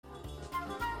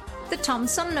The Tom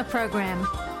Sumner Program.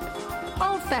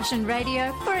 Old-fashioned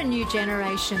radio for a new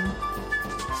generation.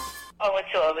 Oh, it's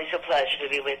always a pleasure to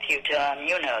be with you, Tom.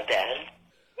 You know that.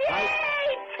 Yay,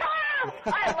 Tom!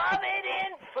 I love it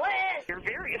in Flint! You're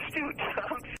very astute,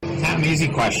 Tom. Not an easy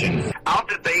question. I'll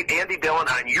debate Andy Dillon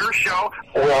on your show.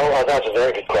 Well, that's a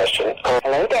very good question.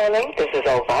 Hello, darling. This is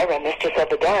Elvira, Mistress of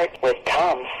the Dark, with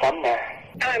Tom Sumner.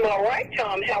 I'm all right,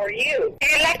 Tom. How are you?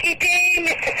 You lucky day,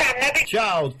 Mr. Sumner.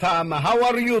 Ciao, Tom. How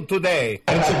are you today?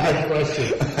 That's a good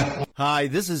question. Hi,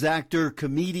 this is actor,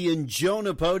 comedian Joe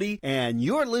Napodi, and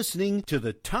you're listening to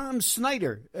the Tom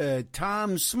Smothers.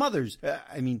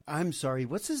 I'm sorry,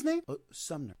 what's his name?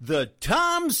 Sumner. The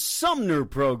Tom Sumner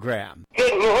Program.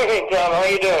 Good morning, Tom. How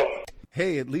you doing?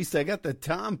 Hey, at least I got the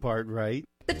Tom part right.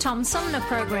 The Tom Sumner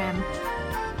Program.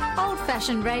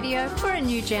 Old-fashioned radio for a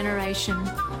new generation.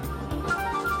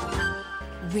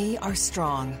 We are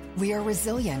strong, we are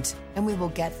resilient, and we will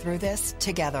get through this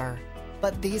together.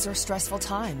 But these are stressful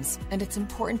times, and it's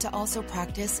important to also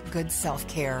practice good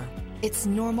self-care. It's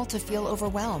normal to feel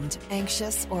overwhelmed,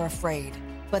 anxious, or afraid,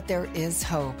 but there is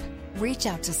hope. Reach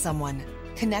out to someone,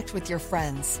 connect with your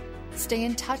friends, stay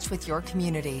in touch with your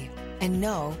community, and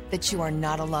know that you are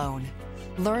not alone.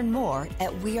 Learn more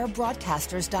at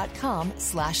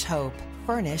wearebroadcasters.com/hope,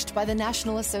 furnished by the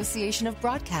National Association of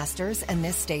Broadcasters and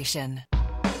this station.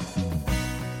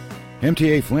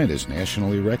 MTA Flint is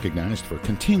nationally recognized for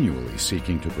continually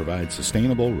seeking to provide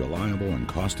sustainable, reliable, and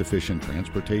cost-efficient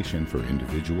transportation for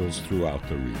individuals throughout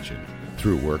the region.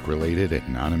 Through work-related and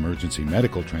non-emergency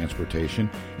medical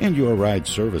transportation and Your Ride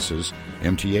services,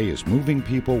 MTA is moving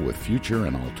people with future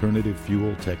and alternative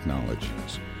fuel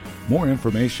technologies. More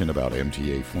information about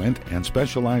MTA Flint and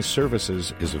specialized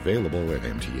services is available at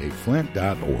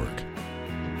mtaflint.org.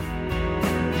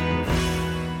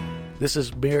 This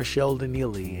is Mayor Sheldon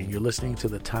Neely, and you're listening to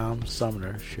the Tom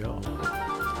Sumner Show.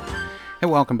 Hey,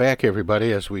 welcome back,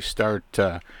 everybody, as we start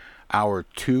hour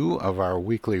 2 of our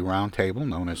weekly roundtable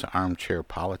known as Armchair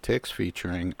Politics,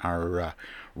 featuring our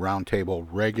roundtable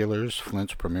regulars,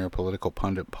 Flint's premier political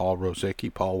pundit, Paul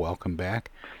Rosicki. Paul, welcome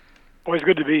back. Always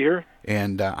good to be here.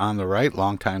 And on the right,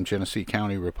 longtime Genesee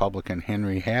County Republican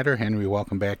Henry Hatter. Henry,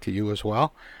 welcome back to you as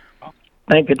well.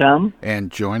 Thank you, Tom.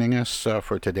 And joining us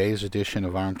for today's edition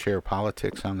of Armchair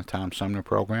Politics on the Tom Sumner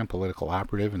Program, political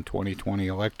operative and 2020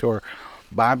 elector,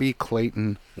 Bobby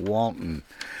Clayton Walton.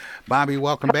 Bobby,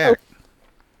 welcome back.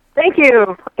 Thank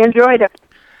you. Enjoyed it.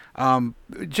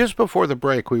 Just before the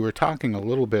break, we were talking a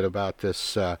little bit about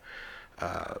this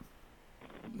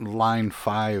Line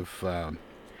 5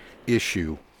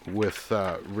 issue with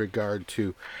regard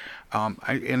to...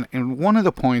 and one of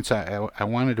the points I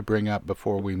wanted to bring up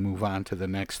before we move on to the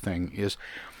next thing is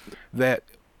that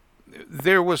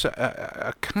there was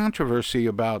a controversy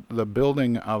about the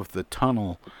building of the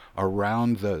tunnel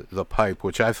around the pipe,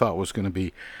 which I thought was going to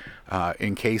be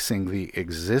encasing the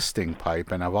existing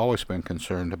pipe, and I've always been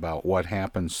concerned about what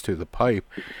happens to the pipe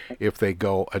if they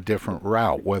go a different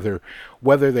route, whether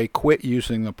they quit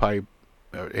using the pipe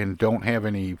and don't have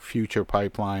any future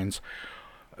pipelines.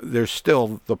 There's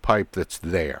still the pipe that's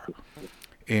there.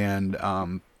 And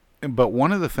but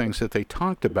one of the things that they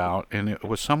talked about, and it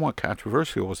was somewhat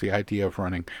controversial, was the idea of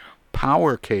running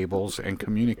power cables and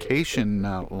communication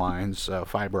lines,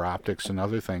 fiber optics and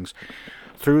other things,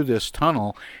 through this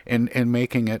tunnel and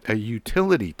making it a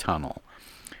utility tunnel.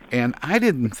 And I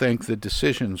didn't think the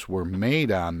decisions were made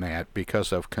on that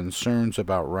because of concerns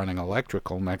about running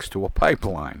electrical next to a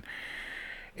pipeline.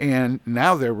 And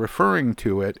now they're referring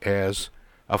to it as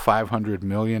a $500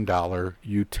 million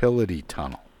utility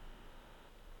tunnel.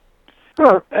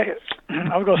 Well,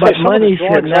 but money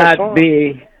should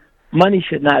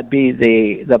not be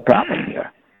the problem here.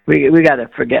 We got to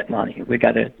forget money. We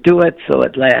got to do it so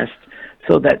it lasts,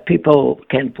 so that people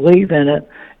can believe in it,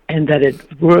 and that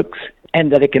it works, and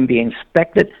that it can be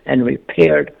inspected and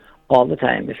repaired all the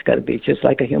time. It's got to be just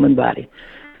like a human body.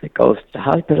 It goes to the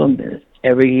hospital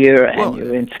every year, and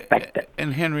you inspect it.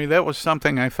 And Henry, that was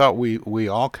something I thought we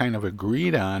all kind of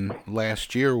agreed on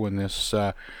last year when this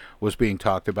was being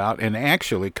talked about, and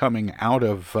actually coming out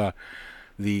of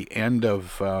the end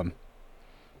of the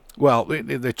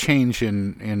change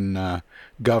in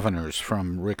governors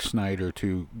from Rick Snyder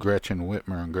to Gretchen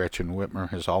Whitmer, and Gretchen Whitmer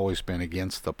has always been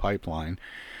against the pipeline.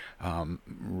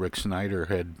 Rick Snyder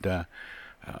had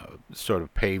sort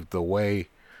of paved the way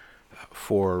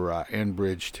for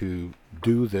Enbridge to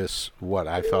do this, what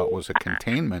I thought was a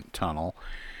containment tunnel.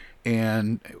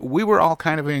 And we were all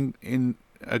kind of in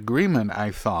agreement, I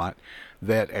thought,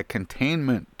 that a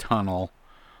containment tunnel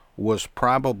was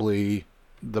probably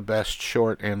the best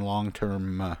short and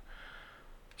long-term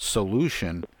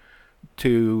solution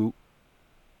to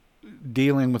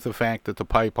dealing with the fact that the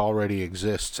pipe already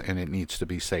exists and it needs to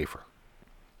be safer.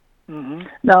 Mm-hmm.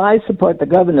 Now, I support the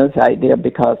governor's idea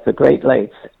because the Great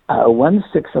Lakes are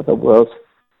 1/6 of the world's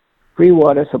free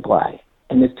water supply,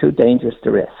 and it's too dangerous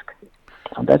to risk.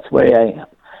 That's where I am.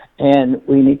 And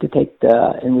we need to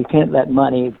and we can't let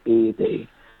money be the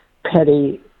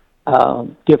petty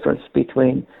difference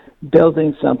between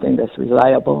building something that's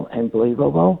reliable and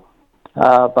believable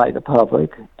by the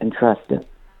public and trusted,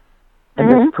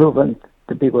 and it's proven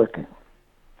to be working.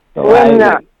 So when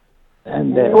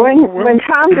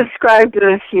Tom described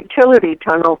this utility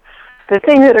tunnel, the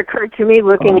thing that occurred to me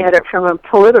looking at it from a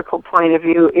political point of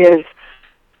view is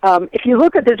if you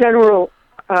look at the general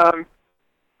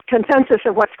consensus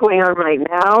of what's going on right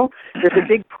now, there's a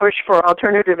big push for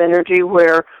alternative energy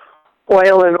where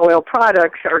oil and oil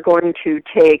products are going to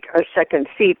take a second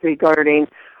seat regarding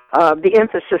the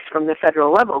emphasis from the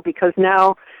federal level, because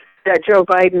now that Joe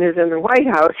Biden is in the White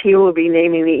House, he will be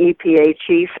naming the EPA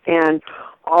chief, and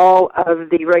all of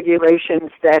the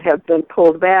regulations that have been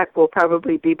pulled back will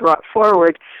probably be brought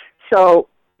forward. So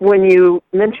when you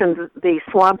mention the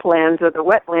swamplands or the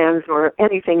wetlands or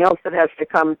anything else that has to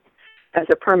come as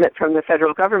a permit from the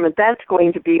federal government, that's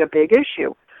going to be a big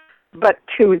issue. But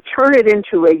to turn it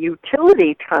into a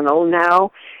utility tunnel,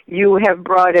 now you have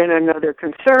brought in another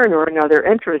concern or another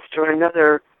interest or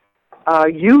another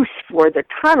use for the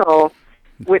tunnel,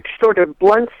 which sort of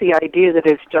blunts the idea that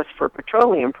it's just for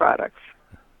petroleum products.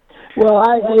 Well,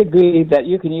 I agree that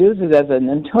you can use it as an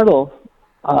internal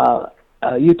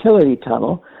utility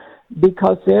tunnel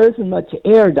because there isn't much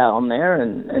air down there,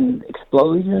 and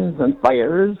explosions and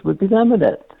fires would be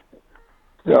limited.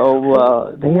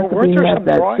 So they have to have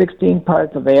that 16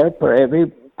 parts of air per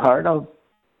every part of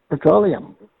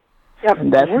petroleum. Yep.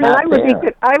 And that's not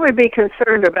there. I would be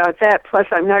concerned about that. Plus,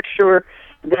 I'm not sure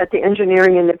that the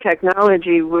engineering and the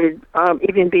technology would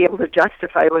even be able to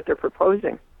justify what they're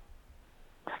proposing.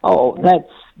 Oh,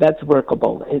 that's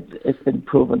workable. It's been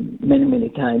proven many, many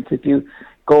times. If you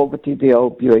go over to the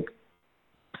old Buick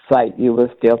site, you will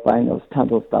still find those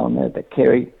tunnels down there that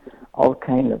carry all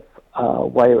kind of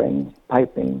wiring,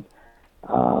 piping,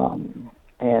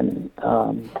 and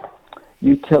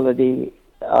utility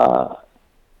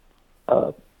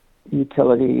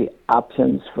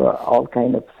options for all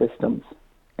kind of systems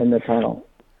in the tunnel,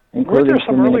 including Weren't there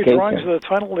some early communication. drawings of the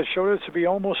tunnel that showed it to be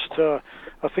almost a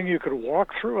thing you could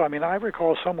walk through? I mean, I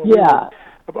recall someone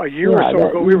about a year or so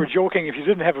ago, we were joking if you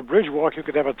didn't have a bridge walk, you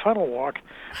could have a tunnel walk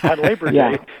on Labor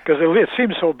Day, because it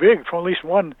seems so big from at least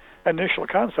one initial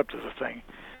concept of the thing.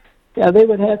 Yeah, they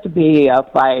would have to be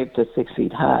 5 to 6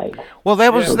 feet high. Well,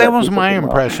 that was my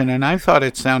impression, and I thought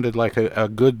it sounded like a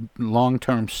good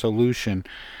long-term solution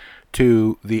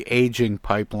to the aging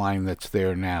pipeline that's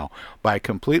there now. By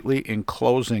completely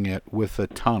enclosing it with a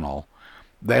tunnel,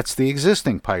 that's the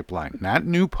existing pipeline, not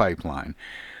new pipeline.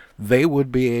 They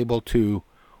would be able to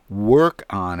work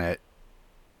on it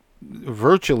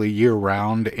virtually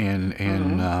year-round,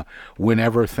 and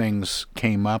whenever things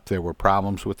came up, there were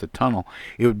problems with the tunnel,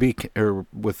 it would be, or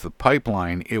with the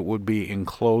pipeline, it would be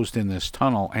enclosed in this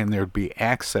tunnel, and there'd be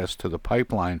access to the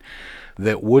pipeline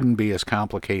that wouldn't be as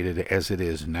complicated as it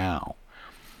is now.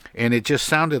 And it just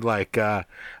sounded like a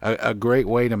great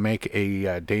way to make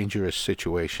a dangerous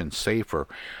situation safer.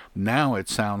 Now it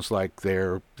sounds like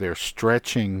they're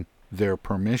stretching their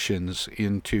permissions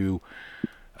into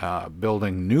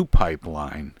building new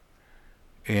pipeline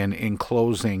and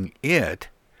enclosing it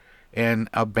and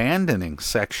abandoning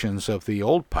sections of the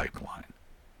old pipeline.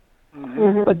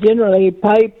 Mm-hmm. But generally,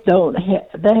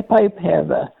 that pipe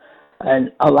have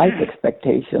a life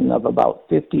expectation of about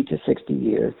 50 to 60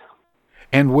 years.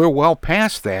 And we're well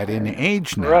past that in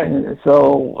age now. Right.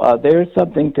 So there's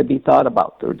something to be thought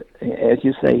about. As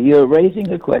you say, you're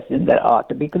raising a question that ought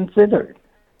to be considered.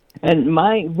 And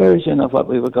my version of what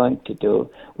we were going to do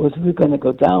was we were going to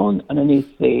go down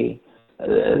underneath the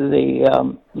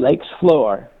lake's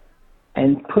floor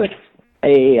and put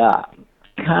a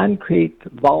concrete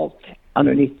vault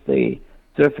underneath the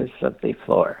surface of the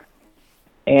floor.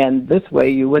 And this way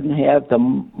you wouldn't have the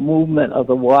movement of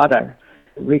the water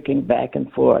reeking back and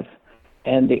forth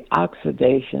and the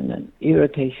oxidation and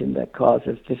irritation that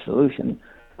causes dissolution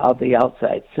of the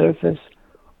outside surface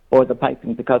or the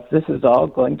piping, because this is all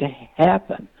going to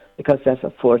happen because that's a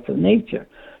force of nature.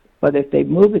 But if they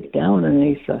move it down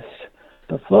underneath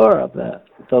the floor of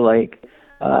the lake,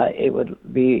 it would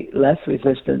be less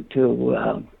resistant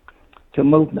to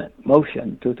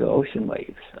motion due to ocean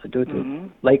waves, due to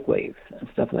lake waves and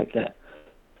stuff like that.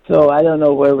 So I don't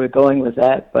know where we're going with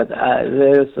that, but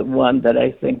there's one that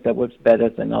I think that works better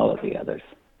than all of the others.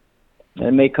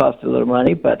 It may cost a little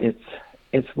money, but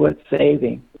it's worth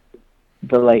saving.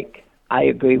 the lake. I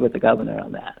agree with the governor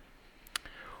on that.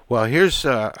 Well, here's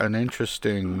an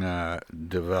interesting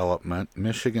development.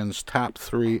 Michigan's top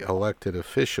 3 elected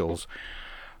officials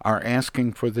are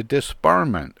asking for the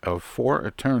disbarment of 4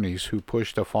 attorneys who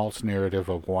pushed a false narrative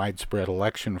of widespread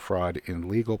election fraud in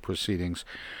legal proceedings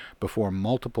before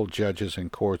multiple judges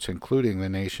and courts, including the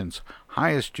nation's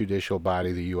highest judicial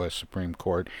body, the U.S. Supreme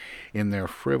Court, in their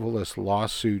frivolous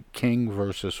lawsuit King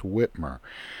versus Whitmer.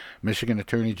 Michigan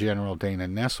Attorney General Dana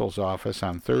Nessel's office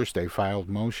on Thursday filed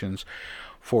motions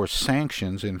for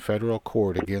sanctions in federal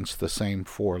court against the same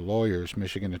 4 lawyers.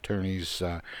 Michigan attorneys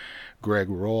Greg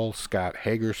Roll, Scott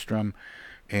Hagerstrom,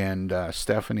 and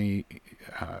Stephanie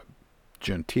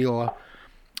Gentila,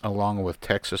 along with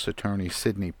Texas attorney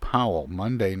Sidney Powell.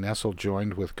 Monday, Nessel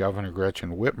joined with Governor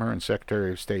Gretchen Whitmer and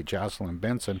Secretary of State Jocelyn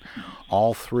Benson,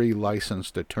 all 3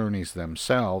 licensed attorneys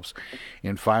themselves,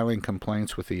 in filing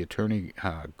complaints with the Attorney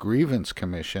Grievance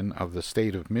Commission of the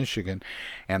state of Michigan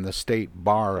and the State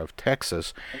Bar of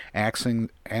Texas,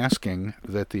 asking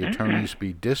that the attorneys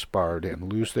be disbarred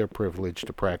and lose their privilege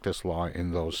to practice law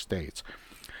in those states.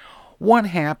 What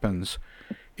happens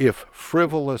if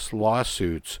frivolous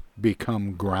lawsuits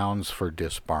become grounds for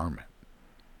disbarment?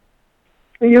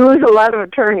 You lose a lot of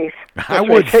attorneys. I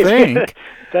would think.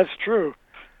 That's true.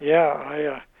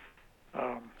 Yeah,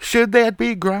 Should that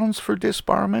be grounds for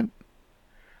disbarment?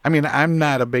 I mean, I'm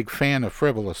not a big fan of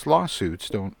frivolous lawsuits.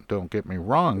 Don't get me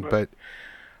wrong, but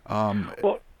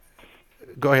well,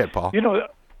 go ahead, Paul. You know,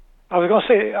 I was going to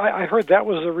say I heard that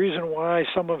was the reason why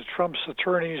some of Trump's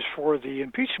attorneys for the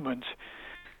impeachment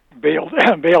bailed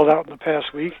out in the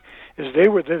past week, is they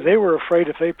were afraid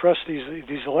if they pressed these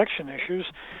election issues,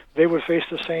 they would face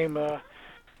the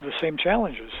same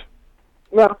challenges.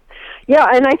 Well, yeah,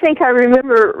 and I think I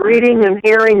remember reading and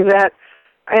hearing that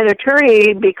an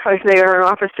attorney, because they are an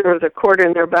officer of the court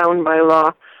and they're bound by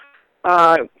law,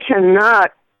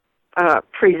 cannot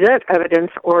present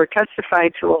evidence or testify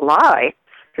to a lie,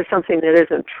 to something that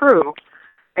isn't true.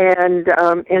 And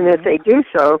if they do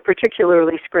so,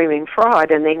 particularly screaming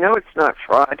fraud, and they know it's not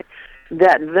fraud,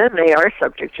 that then they are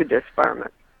subject to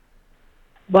disbarment.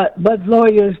 But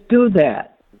lawyers do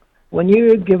that. When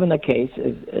you're given a case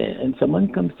and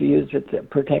someone comes to you to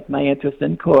protect my interest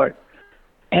in court,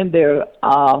 and they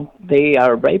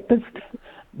are rapists,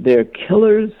 they're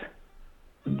killers,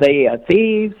 they are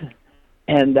thieves,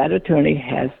 and that attorney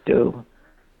has to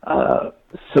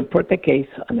support the case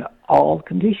under all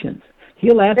conditions.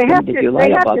 He'll ask them, did you lie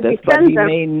about this? But he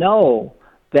may know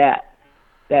that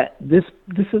this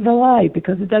is a lie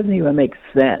because it doesn't even make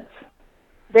sense.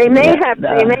 They may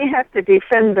have to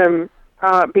defend them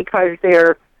because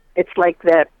it's like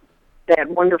that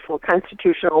wonderful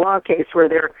constitutional law case where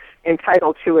they're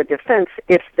entitled to a defense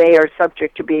if they are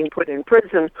subject to being put in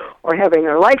prison or having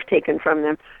their life taken from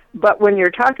them. But when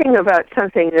you're talking about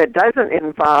something that doesn't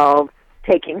involve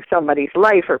taking somebody's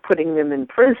life or putting them in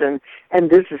prison,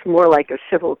 and this is more like a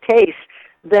civil case,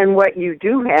 then what you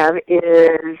do have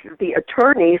is the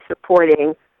attorney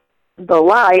supporting the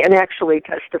lie and actually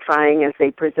testifying as they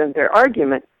present their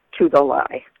argument to the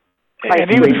lie.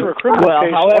 And even for a criminal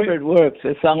case, however it works,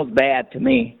 it sounds bad to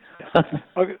me. I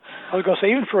was going to say,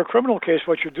 even for a criminal case,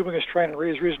 what you're doing is trying to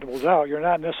raise reasonable doubt. You're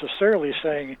not necessarily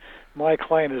saying my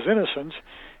client is innocent.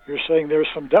 You're saying there's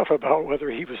some doubt about whether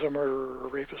he was a murderer or a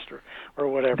rapist or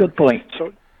whatever. Good point.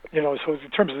 So, so in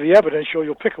terms of the evidence,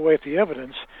 you'll pick away at the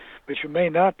evidence, but you may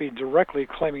not be directly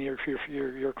claiming your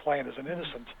client as an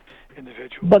innocent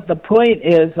individual. But the point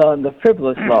is on the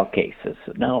frivolous law cases.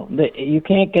 Now, you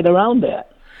can't get around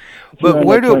that. But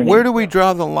where do we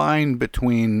draw the line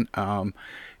between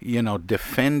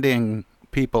defending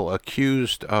people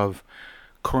accused of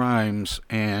crimes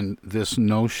and this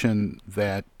notion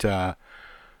that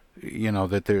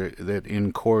that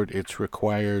in court it's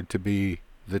required to be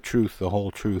the truth, the whole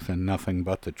truth, and nothing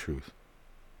but the truth?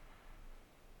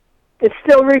 It's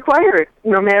still required,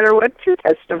 no matter what your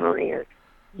testimony is.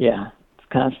 Yeah, it's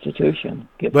Constitution.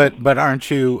 But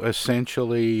aren't you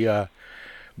essentially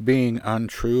being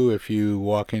untrue if you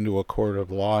walk into a court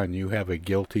of law and you have a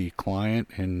guilty client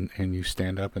and you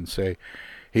stand up and say,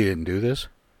 he didn't do this?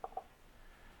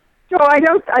 No, I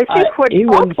don't. I think what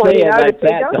Paul pointed out is they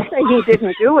don't say he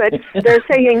didn't do it. They're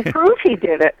saying prove he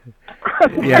did it.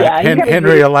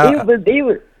 Henry, he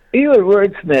would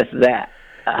wordsmith that.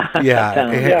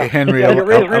 Henry,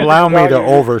 allow me to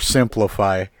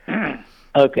oversimplify.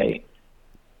 Okay.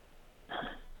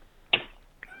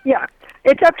 Yeah,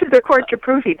 it's up to the court to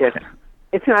prove he did it.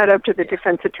 It's not up to the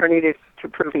defense attorney to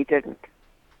prove he didn't.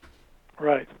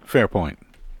 Right. Fair point.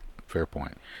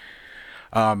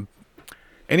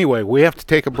 Anyway, we have to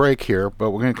take a break here,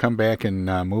 but we're going to come back and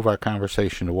move our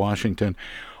conversation to Washington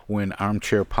when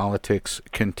Armchair Politics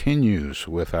continues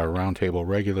with our roundtable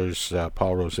regulars,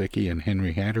 Paul Rosicki and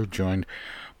Henry Hatter, joined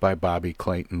by Bobby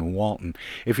Clayton Walton.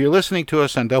 If you're listening to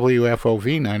us on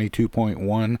WFOV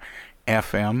 92.1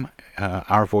 FM,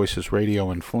 Our Voices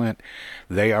Radio in Flint,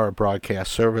 they are a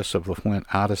broadcast service of the Flint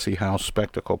Odyssey House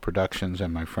Spectacle Productions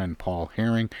and my friend Paul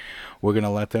Herring. We're going to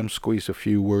let them squeeze a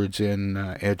few words in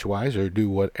edgewise or do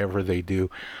whatever they do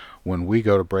when we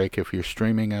go to break. If you're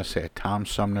streaming us at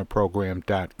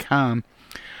TomSumnerProgram.com,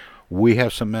 we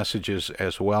have some messages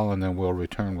as well, and then we'll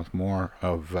return with more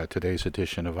of today's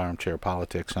edition of Armchair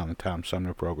Politics on the Tom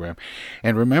Sumner Program.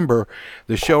 And remember,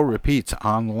 the show repeats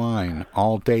online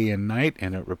all day and night,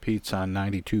 and it repeats on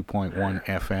 92.1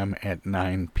 FM at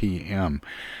 9 p.m.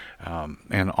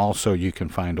 And also you can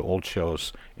find old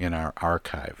shows in our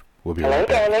archive. We'll be right back.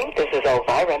 Hello, darling. This is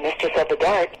Elvira, Mistress of the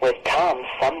Dark, with Tom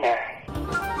Sumner.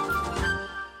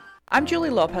 I'm Julie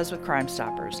Lopez with Crime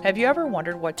Stoppers. Have you ever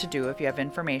wondered what to do if you have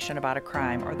information about a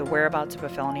crime or the whereabouts of a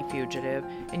felony fugitive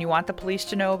and you want the police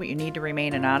to know but you need to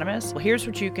remain anonymous? Well, here's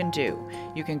what you can do.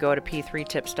 You can go to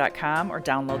p3tips.com or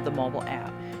download the mobile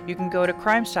app. You can go to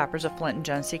Crime Stoppers of Flint and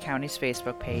Genesee County's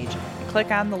Facebook page and click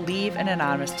on the Leave an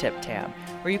Anonymous Tip tab,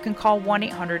 or you can call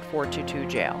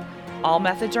 1-800-422-JAIL. All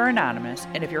methods are anonymous,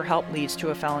 and if your help leads to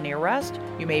a felony arrest,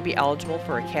 you may be eligible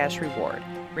for a cash reward.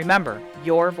 Remember,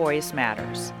 your voice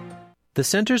matters. The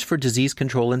Centers for Disease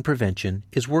Control and Prevention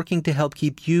is working to help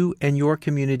keep you and your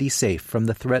community safe from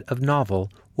the threat of novel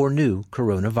or new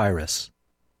coronavirus.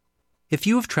 If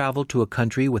you have traveled to a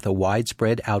country with a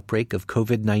widespread outbreak of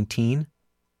COVID-19,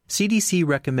 CDC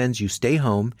recommends you stay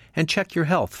home and check your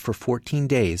health for 14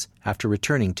 days after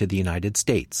returning to the United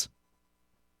States.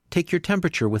 Take your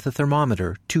temperature with a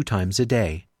thermometer 2 times a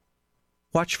day.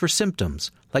 Watch for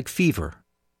symptoms like fever,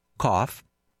 cough,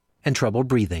 and trouble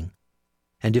breathing.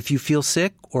 And if you feel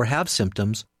sick or have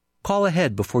symptoms, call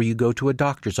ahead before you go to a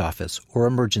doctor's office or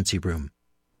emergency room.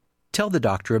 Tell the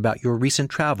doctor about your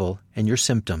recent travel and your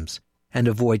symptoms, and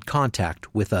avoid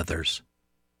contact with others.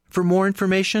 For more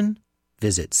information,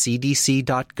 visit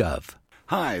cdc.gov.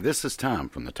 Hi, this is Tom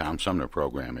from the Tom Sumner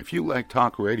Program. If you like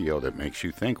talk radio that makes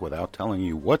you think without telling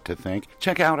you what to think,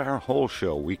 check out our whole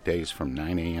show weekdays from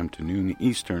 9 a.m. to noon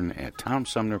Eastern at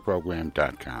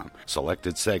TomSumnerProgram.com.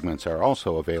 Selected segments are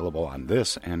also available on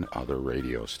this and other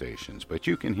radio stations, but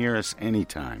you can hear us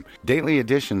anytime. Daily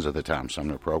editions of the Tom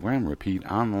Sumner Program repeat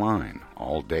online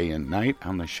all day and night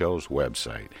on the show's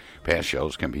website. Past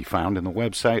shows can be found in the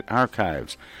website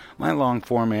archives. My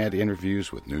long-format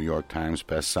interviews with New York Times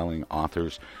best-selling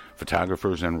authors,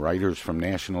 photographers, and writers from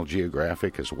National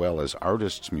Geographic, as well as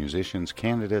artists, musicians,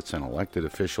 candidates, and elected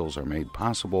officials are made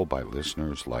possible by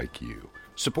listeners like you.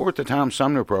 Support the Tom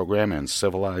Sumner Program and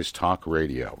civilized talk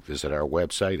radio. Visit our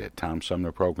website at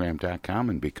TomSumnerProgram.com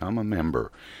and become a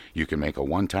member. You can make a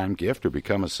one-time gift or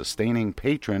become a sustaining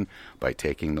patron by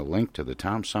taking the link to the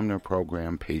Tom Sumner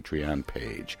Program Patreon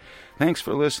page. Thanks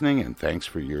for listening, and thanks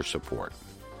for your support.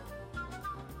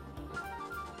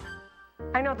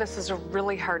 I know this is a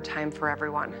really hard time for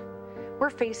everyone.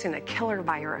 We're facing a killer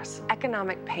virus,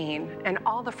 economic pain, and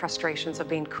all the frustrations of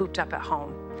being cooped up at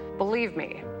home. Believe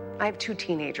me, I have 2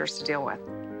 teenagers to deal with.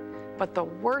 But the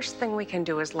worst thing we can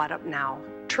do is let up now,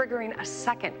 triggering a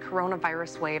second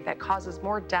coronavirus wave that causes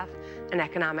more death and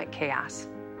economic chaos.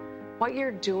 What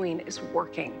you're doing is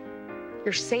working.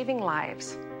 You're saving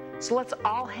lives. So let's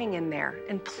all hang in there,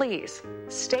 and please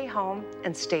stay home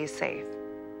and stay safe.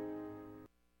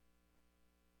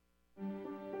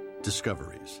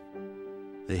 Discoveries.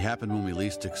 They happen when we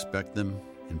least expect them,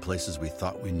 in places we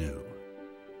thought we knew.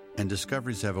 And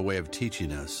discoveries have a way of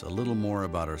teaching us a little more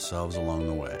about ourselves along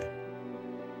the way.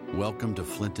 Welcome to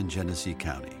Flint and Genesee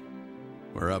County,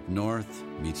 where up north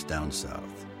meets down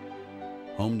south.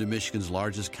 Home to Michigan's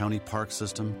largest county park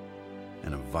system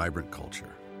and a vibrant culture.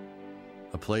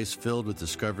 A place filled with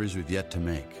discoveries we've yet to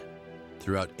make,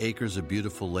 throughout acres of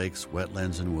beautiful lakes,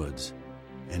 wetlands, and woods,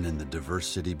 and in the diverse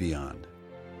city beyond.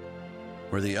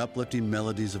 Where the uplifting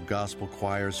melodies of gospel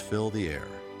choirs fill the air,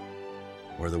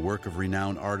 where the work of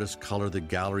renowned artists color the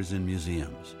galleries and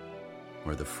museums,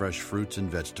 where the fresh fruits and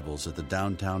vegetables at the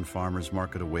downtown farmers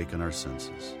market awaken our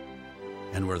senses,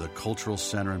 and where the cultural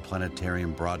center and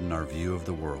planetarium broaden our view of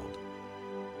the world.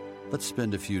 Let's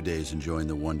spend a few days enjoying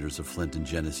the wonders of Flint and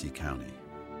Genesee County,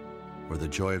 where the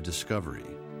joy of discovery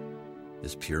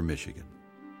is pure Michigan.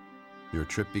 Your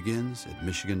trip begins at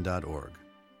Michigan.org.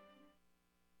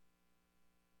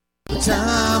 The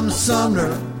Tom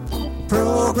Sumner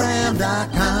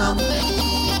Program.com.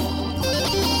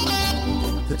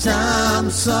 The Tom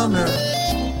Sumner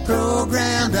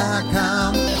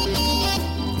Program.com.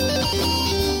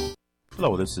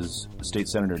 Hello, this is State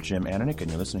Senator Jim Ananich, and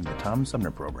you're listening to the Tom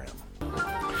Sumner Program.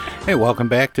 Hey, welcome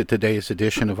back to today's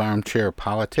edition of Armchair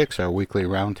Politics, our weekly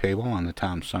roundtable on the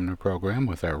Tom Sumner Program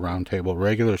with our roundtable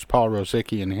regulars Paul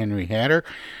Rosicki and Henry Hatter,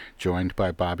 joined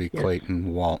by Bobby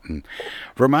Clayton Walton.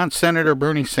 Vermont Senator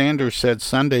Bernie Sanders said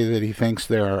Sunday that he thinks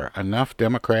there are enough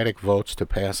Democratic votes to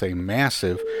pass a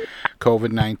massive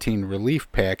COVID-19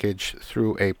 relief package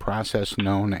through a process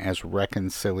known as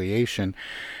reconciliation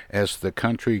as the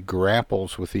country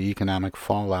grapples with the economic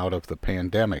fallout of the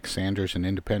pandemic. Sanders, an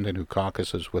independent who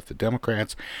caucuses with the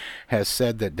Democrats, has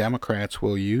said that Democrats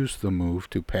will use the move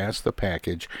to pass the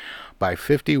package by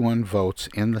 51 votes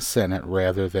in the Senate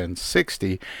rather than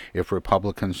 60 if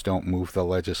Republicans don't move the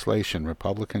legislation.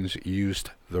 Republicans used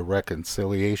the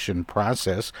reconciliation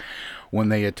process when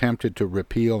they attempted to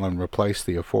repeal and replace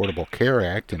the Affordable Care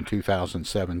Act in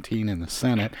 2017 in the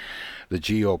Senate. The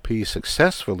GOP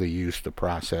successfully used the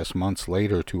process months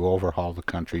later to overhaul the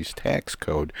country's tax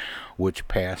code, which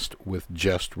passed with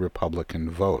just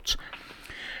Republican votes.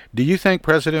 Do you think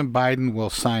President Biden will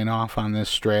sign off on this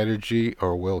strategy,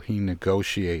 or will he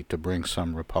negotiate to bring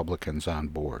some Republicans on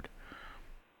board?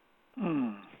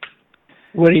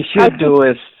 What he should do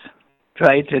is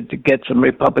try to get some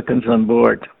Republicans on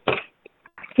board.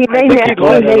 He may I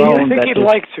think he'd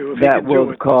like to. That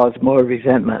will cause more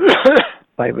resentment.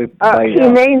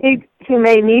 He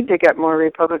may need to get more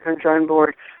Republicans on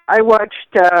board. I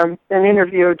watched an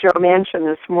interview of Joe Manchin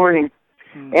this morning,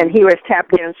 and he was tap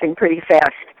dancing pretty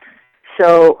fast.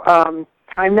 So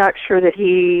I'm not sure that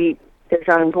he is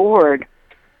on board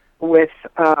with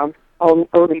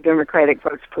only Democratic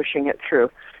votes pushing it through.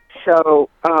 So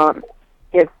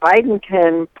if Biden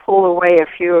can pull away a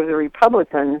few of the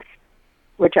Republicans,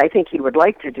 which I think he would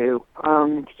like to do,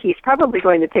 he's probably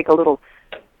going to take a little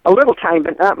time,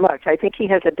 but not much. I think he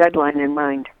has a deadline in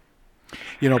mind.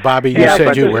 You know, Bobby, you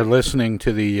said you were listening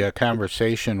to the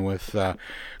conversation with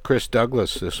Chris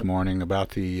Douglas this morning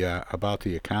about the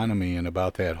economy and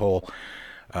about that whole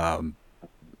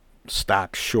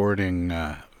stock shorting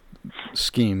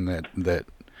scheme that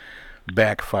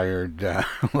backfired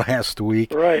last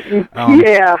week. Right.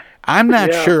 Yeah. I'm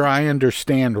not sure I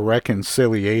understand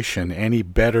reconciliation any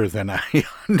better than I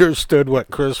understood what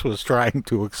Chris was trying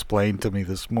to explain to me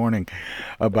this morning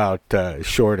about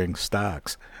shorting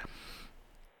stocks.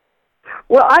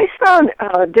 Well, I found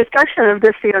a discussion of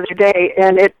this the other day,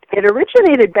 and it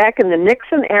originated back in the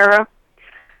Nixon era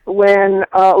when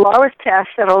a law was passed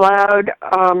that allowed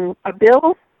a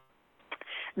bill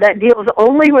that deals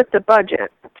only with the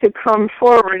budget to come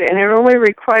forward, and it only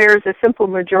requires a simple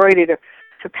majority to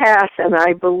pass, and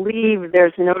I believe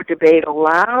there's no debate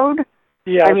allowed.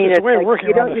 Yeah, I mean, it's the way like working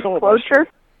you on don't the need filibuster. cloture.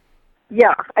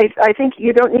 Yeah, I think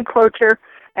you don't need cloture,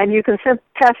 and you can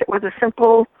pass it with a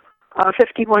simple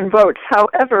 51 votes.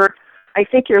 However, I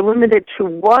think you're limited to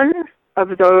one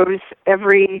of those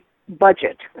every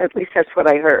budget. At least that's what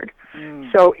I heard.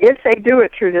 So if they do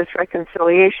it through this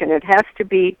reconciliation, it has to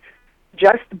be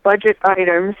just budget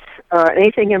items,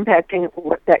 anything impacting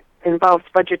that involves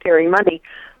budgetary money,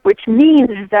 which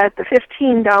means that the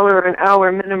 $15 an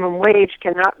hour minimum wage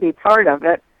cannot be part of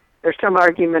it. There's some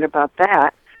argument about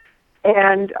that.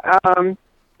 And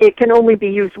it can only be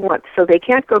used once. So they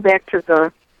can't go back to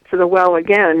the well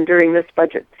again during this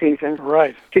budget season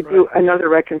to do another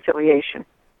reconciliation.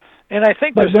 And I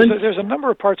think there's a number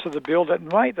of parts of the bill that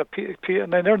might appeal.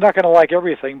 And they're not going to like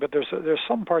everything, but there's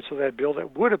some parts of that bill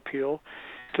that would appeal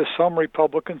to some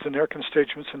Republicans and their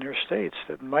constituents in their states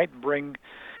that might bring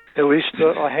at least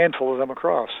a handful of them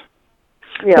across.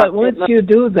 Yeah, but once you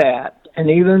do that, and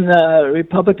even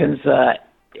Republicans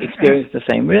experience the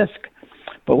same risk,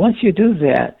 but once you do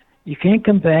that, you can't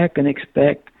come back and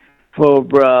expect for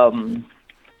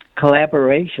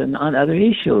collaboration on other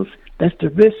issues. That's the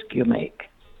risk you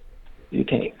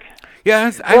take.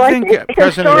 Yeah, I think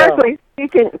historically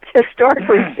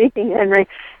speaking, Henry,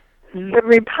 the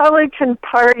Republican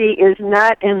Party is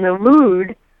not in the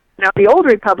mood. Now, the old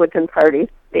Republican Party,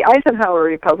 the Eisenhower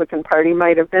Republican Party,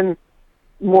 might have been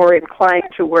more inclined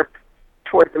to work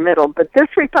toward the middle, but this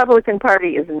Republican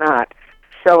Party is not.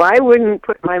 So I wouldn't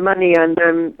put my money on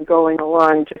them going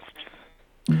along.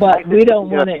 But we don't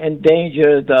want to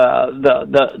endanger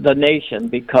the nation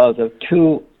because of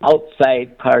two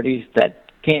outside parties that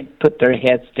can't put their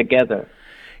heads together.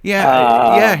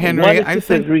 Yeah, Henry. One is just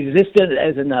as resistant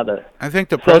as another. I think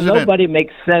the president. So nobody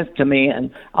makes sense to me, and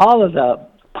all of the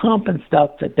pomp and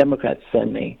stuff that Democrats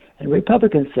send me and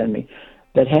Republicans send me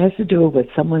that has to do with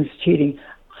someone's cheating,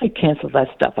 I cancel that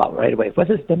stuff out right away.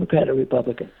 Whether it's Democrat or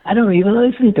Republican, I don't even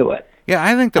listen to it. Yeah,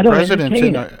 I think the president's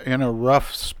in a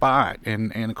rough spot,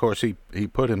 and of course he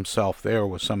put himself there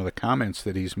with some of the comments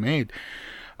that he's made,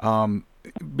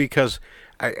 because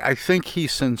I think he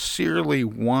sincerely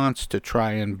wants to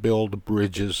try and build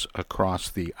bridges across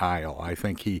the aisle. I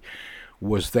think he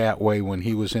was that way when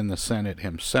he was in the Senate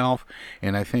himself,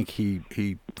 and I think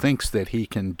he thinks that he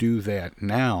can do that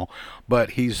now,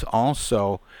 but he's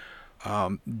also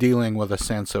dealing with a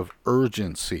sense of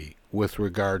urgency with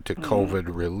regard to COVID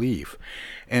relief.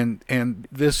 And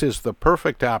this is the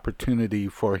perfect opportunity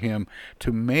for him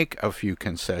to make a few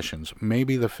concessions.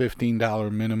 Maybe the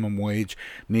 $15 minimum wage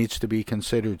needs to be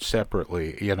considered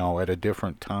separately, at a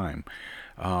different time.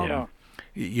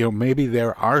 Maybe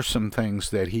there are some things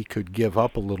that he could give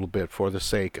up a little bit for the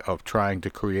sake of trying to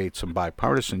create some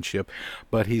bipartisanship,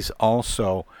 but he's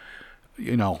also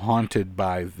haunted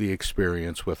by the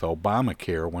experience with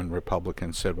Obamacare when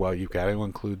Republicans said, well, you've got to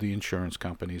include the insurance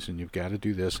companies and you've got to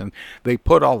do this. And they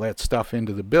put all that stuff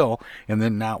into the bill, and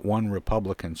then not one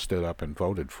Republican stood up and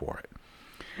voted for it.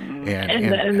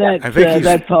 And I think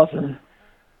that's awesome.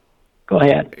 Go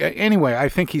ahead. Anyway, I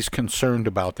think he's concerned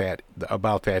about that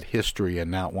history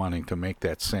and not wanting to make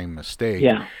that same mistake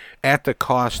at the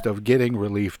cost of getting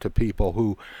relief to people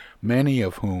who, many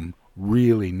of whom,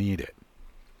 really need it.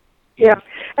 Yeah,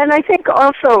 and I think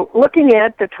also looking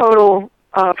at the total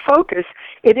focus,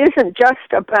 it isn't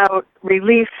just about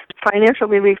relief, financial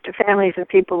relief to families and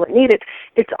people that need it.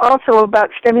 It's also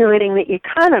about stimulating the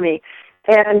economy.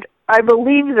 And I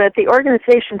believe that the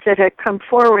organizations that have come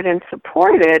forward and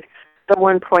supported the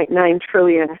 $1.9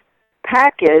 trillion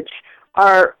package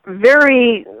are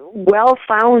very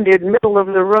well-founded,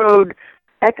 middle-of-the-road,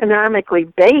 economically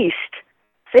based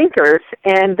thinkers,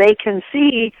 and they can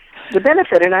see the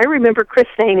benefit. And I remember Chris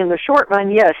saying in the short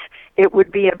run, yes, it would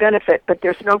be a benefit, but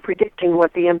there's no predicting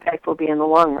what the impact will be in the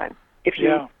long run.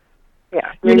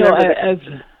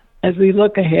 As we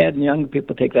look ahead and young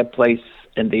people take their place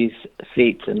in these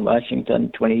seats in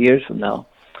Washington 20 years from now,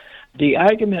 the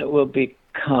argument will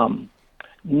become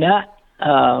not,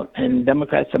 and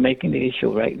Democrats are making the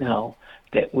issue right now,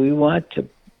 that we want to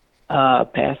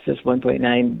pass this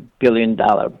 $1.9 billion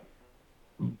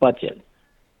budget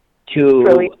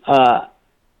to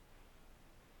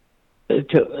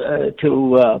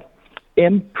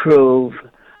improve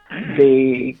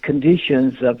the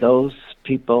conditions of those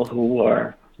people who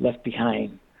are left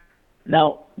behind.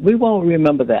 Now, we won't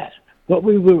remember that. What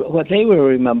they will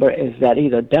remember is that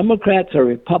either Democrats or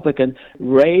Republicans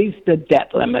raised the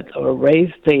debt limit or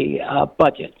raised the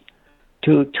budget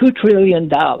to $2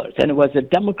 trillion, and it was the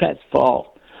Democrats'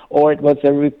 fault or it was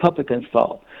the Republicans'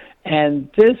 fault. And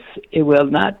it will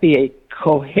not be a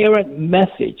coherent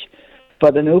message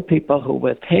for the new people who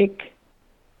will take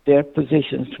their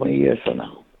positions 20 years from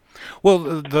now. Well,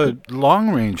 the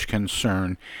long-range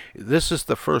concern, this is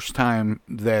the first time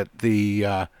that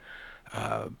the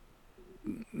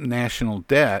national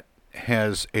debt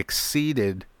has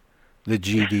exceeded the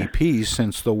GDP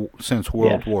since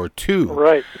World War II.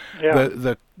 Right.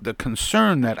 Yeah. The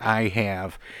concern that I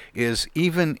have is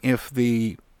even if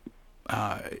the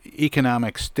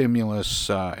economic stimulus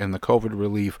and the COVID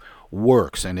relief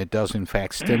works, and it does in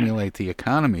fact stimulate the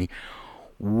economy,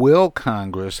 will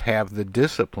Congress have the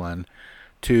discipline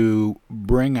to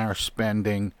bring our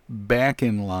spending back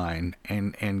in line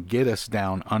and get us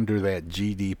down under that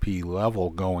GDP level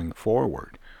going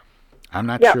forward? I'm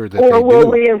not sure that they do.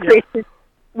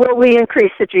 Will we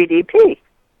increase the GDP?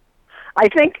 I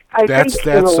think in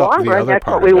the long run, that's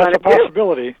what we want to do. That's a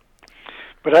possibility.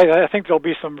 But I think there'll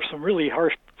be some really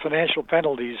harsh financial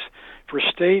penalties for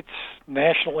states,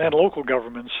 national, and local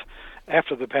governments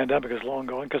after the pandemic is long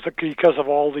gone because of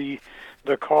all the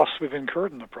costs we've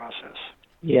incurred in the process.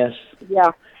 Yes.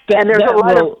 Yeah. And there's a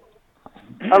lot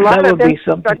of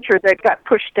infrastructure that got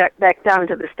pushed back down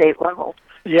to the state level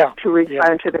to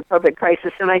respond to the COVID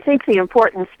crisis. And I think the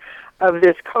importance of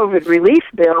this COVID relief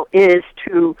bill is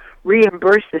to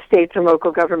reimburse the states and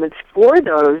local governments for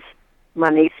those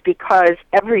monies, because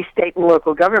every state and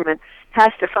local government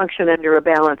has to function under a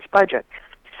balanced budget.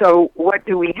 So what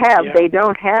do we have? They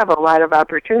don't have a lot of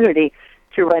opportunity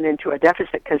to run into a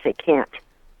deficit because they can't.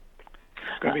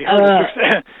 It's going to be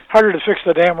harder to fix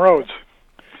the damn roads.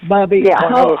 Bobby,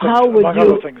 how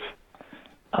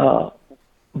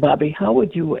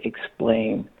would you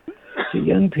explain to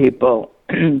young people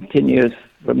 10 years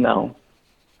from now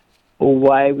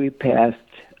why we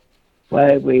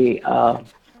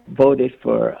voted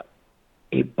for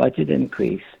a budget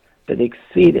increase that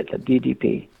exceeded the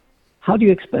GDP? How do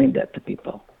you explain that to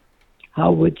people?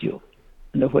 How would you?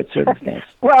 Under what circumstance?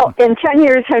 Well, in 10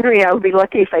 years, Henry, I would be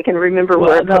lucky if I can remember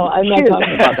where it comes. No, I'm not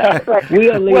talking about that. We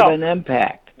are leaving an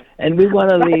impact. And we want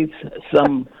to leave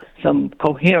some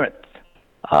coherence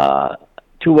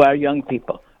to our young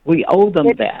people. We owe them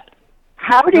that.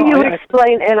 How do you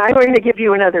explain, and I'm going to give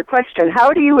you another question,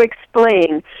 how do you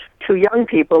explain to young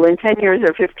people in 10 years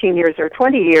or 15 years or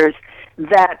 20 years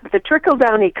that the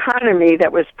trickle-down economy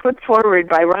that was put forward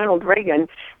by Ronald Reagan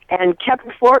and kept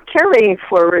carrying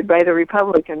forward by the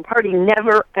Republican Party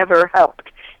never, ever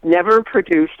helped, never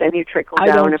produced any trickle-down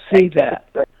effect? I don't see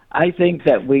that. I think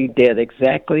that we did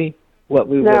exactly what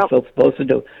we were supposed to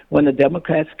do. When the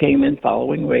Democrats came in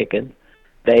following Reagan,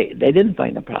 they didn't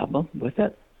find a problem with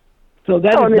it. So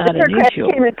that is not an issue.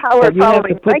 Came in power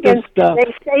following Reagan.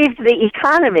 They saved the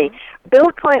economy. Bill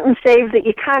Clinton saved the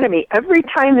economy. Every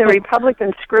time the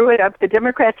Republicans screw it up, the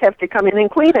Democrats have to come in and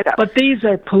clean it up. But these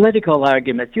are political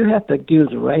arguments. You have to use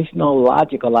rational,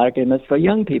 logical arguments for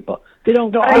young people. They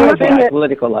don't care about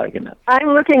political arguments. I'm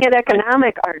looking at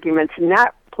economic arguments,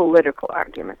 not political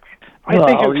arguments. I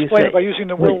think you explained it by using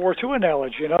the World War II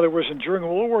analogy. In other words, during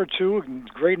World War II,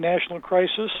 great national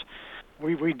crisis,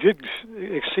 we did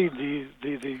exceed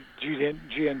the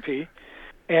GNP,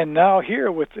 and now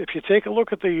here, if you take a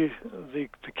look at the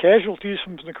casualties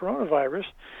from the coronavirus,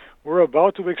 we're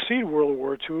about to exceed World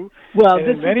War II. Well, and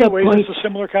in many ways, it's a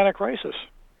similar kind of crisis.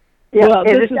 Yeah, well,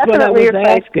 this is what I was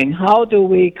asking. How do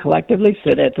we collectively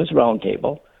sit at this round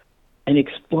table and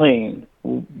explain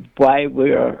why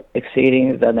we are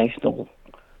exceeding the national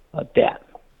debt?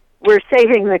 We're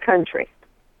saving the country.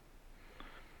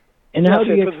 And how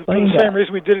do you explain that? For the same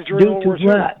reason we did it during World War II.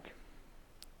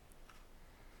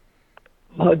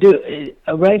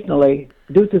 Well, rationally,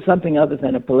 due to something other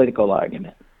than a political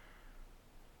argument.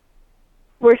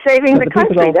 We're saving the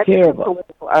country. That's a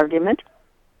political argument.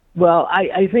 Well,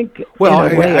 I think, well,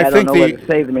 in a way, I don't know whether it's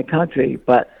saving the country,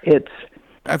 but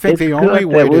I think the only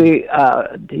way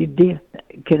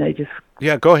can I just...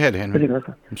 Yeah, go ahead, Henry.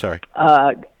 I'm sorry.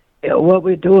 What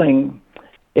we're doing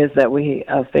is that we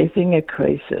are facing a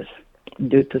crisis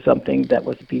due to something that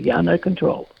was beyond our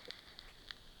control.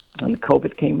 And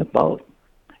COVID came about,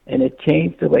 and it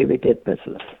changed the way we did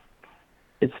business.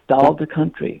 It stalled the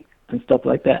country and stuff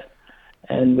like that.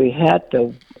 And we had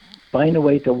to find a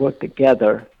way to work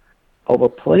together over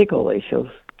political issues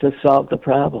to solve the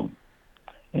problem.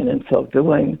 And in so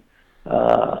doing,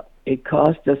 it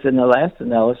cost us, in the last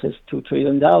analysis, $2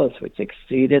 trillion, which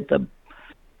exceeded the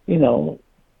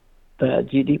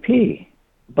GDP.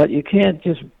 But you can't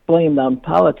just blame it on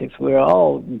politics. We're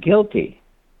all guilty.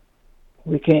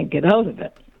 We can't get out of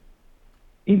it.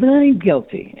 Even I'm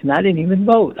guilty, and I didn't even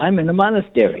vote. I'm in a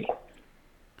monastery.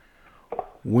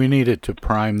 We needed to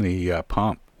prime the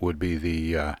pump would be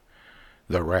the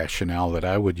rationale that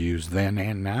I would use then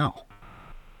and now.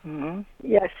 Mm-hmm.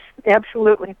 Yes,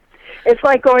 absolutely. It's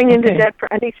like going into debt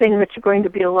for anything that's going to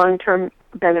be a long-term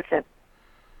benefit.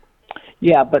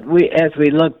 Yeah, but as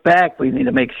we look back, we need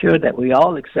to make sure that we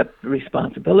all accept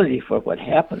responsibility for what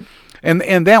happened.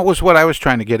 And that was what I was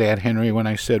trying to get at, Henry, when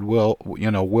I said, will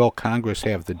Congress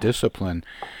have the discipline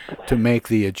to make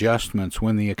the adjustments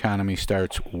when the economy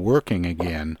starts working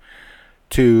again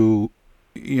to,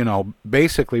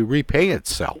 basically repay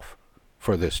itself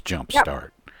for this jump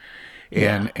start?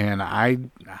 Yep. And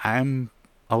I'm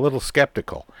a little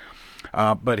skeptical.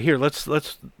 But here,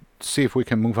 let's see if we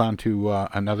can move on to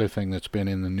another thing that's been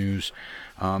in the news.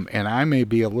 And I may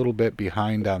be a little bit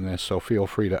behind on this, so feel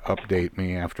free to update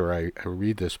me after I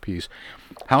read this piece.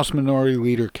 House Minority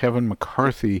Leader Kevin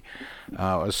McCarthy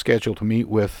is scheduled to meet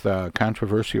with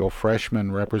controversial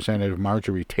freshman Representative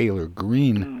Marjorie Taylor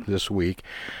Greene this week,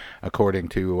 according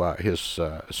to his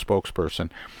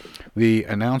spokesperson. The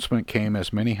announcement came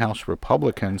as many House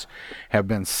Republicans have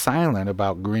been silent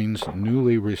about Greene's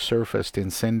newly resurfaced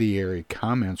incendiary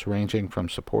comments, ranging from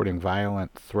supporting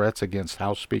violent threats against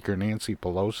House Speaker Nancy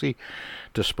Pelosi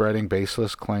to spreading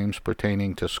baseless claims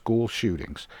pertaining to school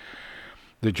shootings.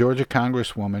 The Georgia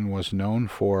Congresswoman was known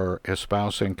for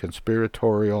espousing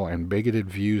conspiratorial and bigoted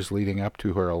views leading up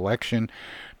to her election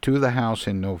to the House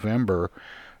in November.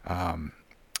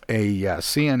 A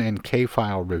CNN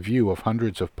K-File review of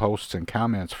hundreds of posts and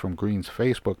comments from Greene's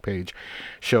Facebook page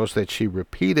shows that she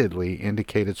repeatedly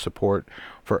indicated support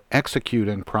for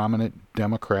executing prominent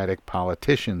Democratic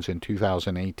politicians in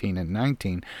 2018 and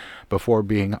 19 before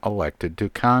being elected to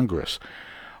Congress.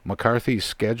 McCarthy's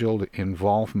scheduled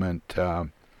involvement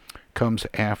comes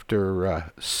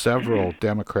after several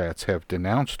Democrats have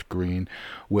denounced Greene,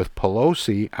 with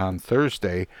Pelosi on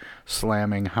Thursday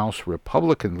slamming House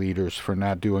Republican leaders for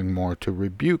not doing more to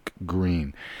rebuke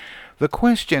Greene. The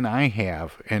question I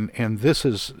have, and this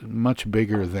is much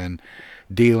bigger than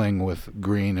dealing with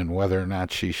Greene and whether or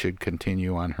not she should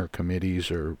continue on her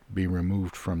committees or be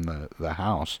removed from the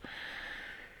House.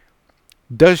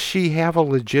 does she have a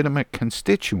legitimate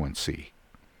constituency?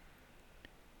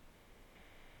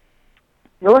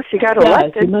 Well, she got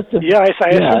elected. She must have, I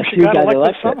assume she got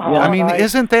elected somehow. Yeah. I mean,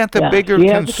 isn't that the bigger she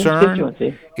has a concern?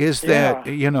 constituency. Is that,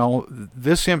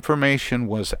 this information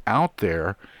was out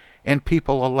there and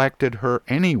people elected her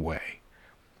anyway?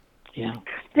 Yeah.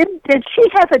 Did she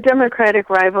have a Democratic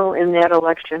rival in that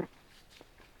election?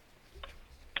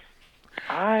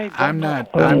 I'm not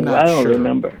I don't sure.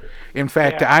 remember. In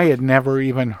fact, I had never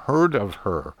even heard of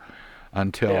her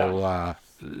until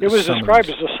it was described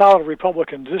as a solid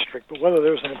Republican district, but whether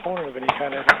there was an opponent of any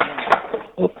kind, I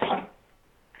don't know. Oops.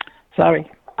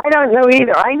 Sorry. I don't know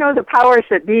either. I know the powers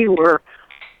that be were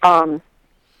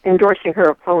endorsing her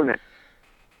opponent.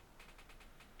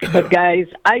 But guys,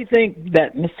 I think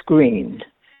that Miss Green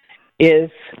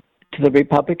is to the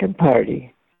Republican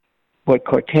Party what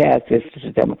Cortez is to the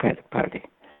Democratic Party.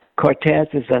 Cortez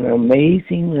is an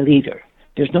amazing leader.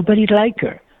 There's nobody like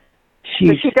her.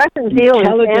 But she doesn't deal in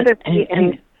fantasy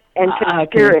and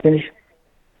conspiracy.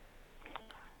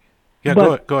 Yeah,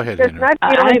 go ahead, Does Henry. not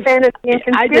deal in fantasy and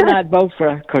conspiracy. I did not vote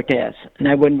for Cortez, and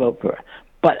I wouldn't vote for her.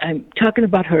 But I'm talking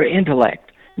about her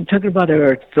intellect. I'm talking about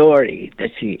her authority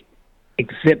that she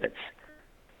exhibits,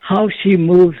 how she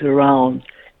moves around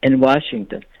in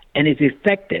Washington, and is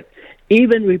effective.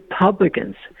 Even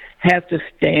Republicans have to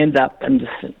stand up and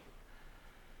listen.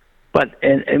 But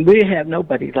and we have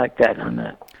nobody like that on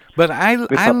that. But I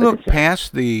look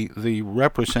past the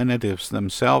representatives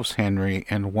themselves, Henry,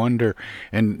 and wonder,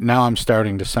 and now I'm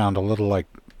starting to sound a little like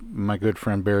my good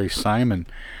friend Barry Simon,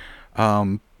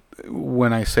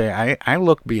 when I say I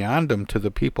look beyond them to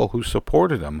the people who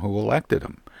supported them, who elected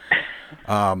them.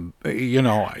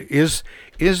 Is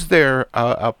there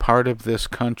a part of this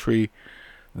country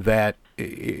that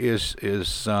is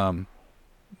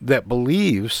that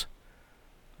believes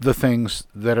the things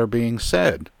that are being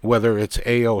said, whether it's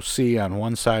AOC on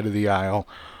one side of the aisle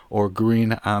or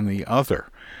Green on the other?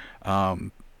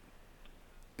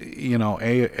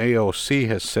 AOC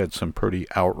has said some pretty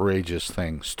outrageous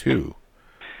things too.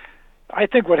 I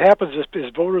think what happens is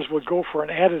voters would go for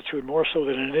an attitude more so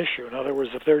than an issue. In other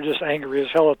words, if they're just angry as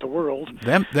hell at the world,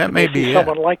 that may be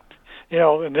someone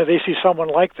and they see someone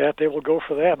like that, they will go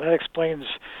for that. And that explains,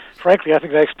 frankly, I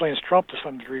think that explains Trump to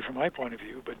some degree from my point of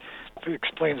view, but it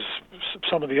explains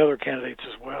some of the other candidates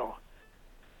as well.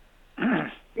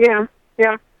 Yeah,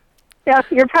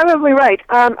 you're probably right.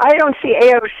 I don't see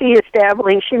AOC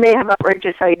establishing. She may have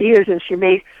outrageous ideas, and she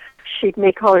may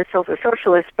call herself a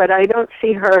socialist, but I don't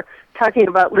see her talking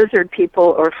about lizard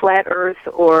people or flat Earth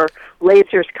or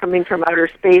lasers coming from outer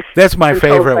space. That's my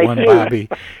favorite one, Bobby.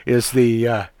 Is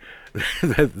the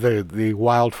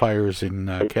wildfires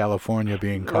in California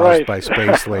being caused by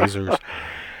space lasers.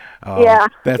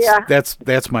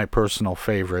 That's my personal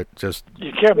favorite. Just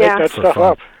you can't make that stuff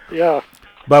up. Yeah.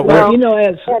 But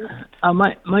as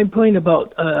my point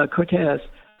about Cortez,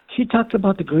 she talks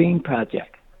about the Green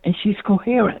Project, and she's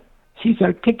coherent. She's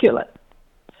articulate.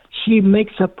 She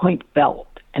makes her point felt,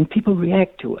 and people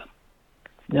react to it.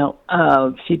 Now,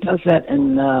 she does that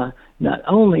in not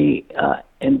only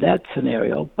in that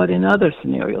scenario, but in other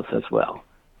scenarios as well.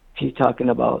 She's talking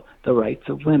about the rights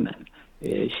of women.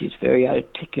 She's very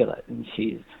articulate, and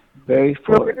she's very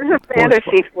forward. There's a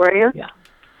fantasy for you. Yeah.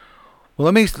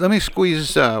 Well, let me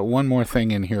squeeze one more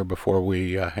thing in here before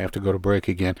we have to go to break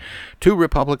again. 2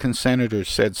 Republican senators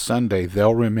said Sunday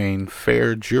they'll remain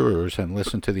fair jurors and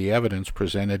listen to the evidence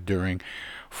presented during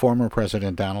former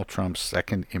President Donald Trump's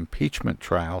second impeachment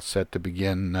trial, set to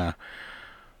begin the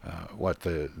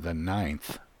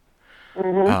 9th.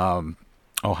 Mm-hmm.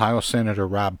 Ohio Senator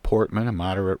Rob Portman, a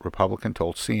moderate Republican,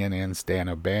 told CNN's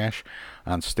Dana Bash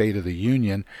on State of the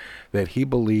Union that he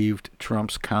believed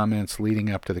Trump's comments leading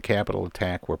up to the Capitol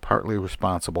attack were partly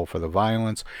responsible for the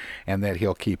violence and that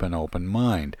he'll keep an open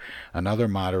mind. Another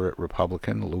moderate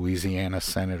Republican, Louisiana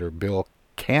Senator Bill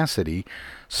Cassidy,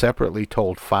 separately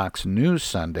told Fox News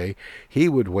Sunday he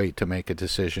would wait to make a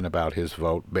decision about his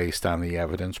vote based on the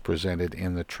evidence presented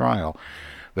in the trial.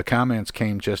 The comments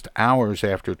came just hours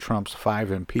after Trump's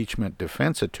 5 impeachment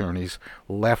defense attorneys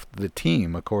left the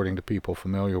team, according to people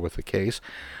familiar with the case,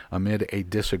 amid a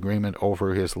disagreement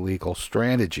over his legal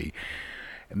strategy.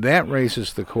 And that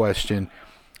raises the question,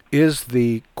 is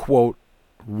the, quote,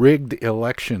 rigged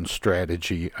election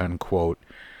strategy, unquote,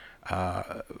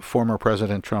 former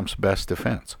President Trump's best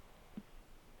defense?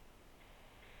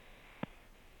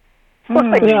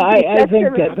 I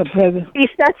think that the president he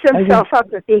sets himself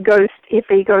up if he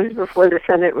goes before the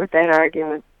Senate with that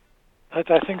argument. I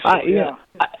think so. I think.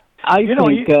 I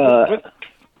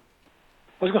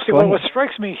was going to say, what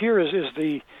strikes me here is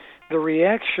the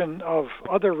reaction of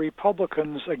other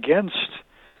Republicans against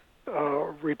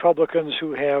Republicans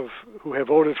who have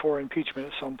voted for impeachment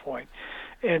at some point.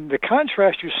 And the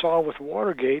contrast you saw with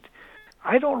Watergate,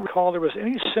 I don't recall there was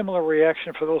any similar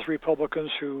reaction for those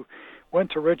Republicans who went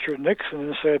to Richard Nixon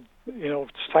and said,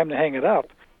 it's time to hang it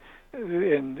up,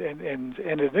 and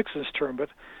ended Nixon's term. But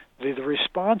the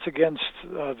response against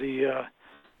the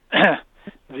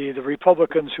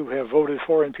Republicans who have voted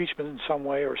for impeachment in some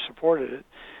way or supported it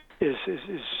is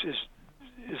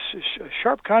a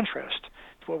sharp contrast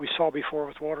to what we saw before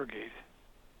with Watergate.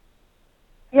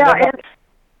 Yeah, and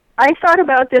I thought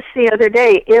about this the other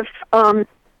day. If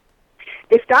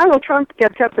Donald Trump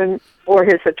gets up or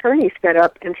his attorneys get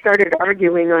up and started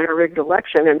arguing on a rigged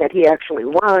election and that he actually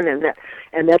won and that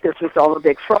this was all a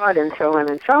big fraud and so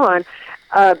on,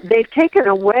 they've taken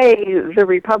away the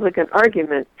Republican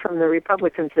argument from the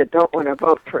Republicans that don't want to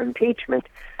vote for impeachment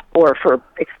or for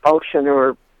expulsion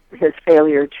or his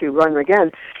failure to run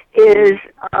again, is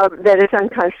that it's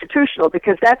unconstitutional,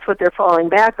 because that's what they're falling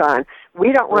back on.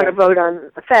 We don't want to vote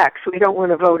on the facts. We don't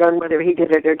want to vote on whether he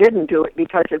did it or didn't do it,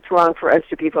 because it's wrong for us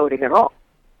to be voting at all.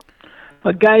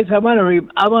 But guys, I want to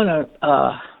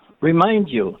remind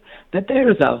you that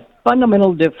there is a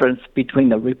fundamental difference between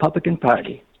the Republican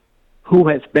Party, who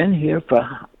has been here for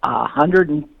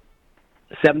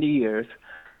 170 years,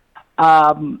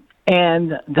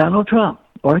 and Donald Trump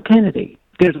or Kennedy.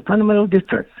 There's a fundamental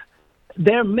difference.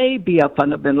 There may be a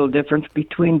fundamental difference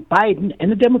between Biden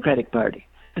and the Democratic Party.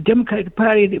 The Democratic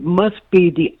Party must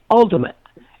be the ultimate.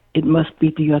 It must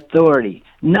be the authority,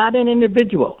 not an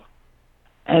individual.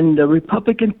 And the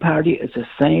Republican Party is the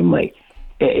same way.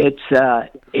 It has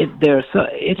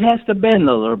to bend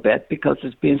a little bit because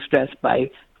it's being stressed by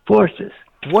forces.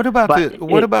 What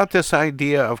about this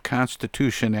idea of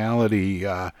constitutionality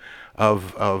of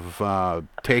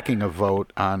taking a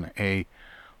vote on a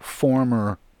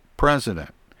former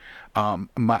president?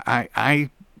 I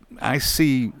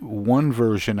see one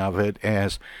version of it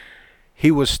as he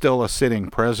was still a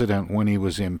sitting president when he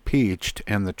was impeached,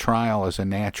 and the trial is a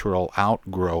natural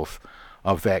outgrowth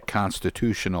of that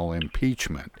constitutional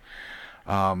impeachment.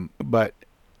 But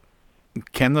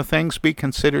can the things be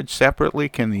considered separately?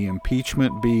 Can the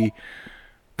impeachment be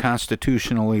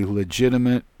constitutionally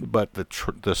legitimate, but the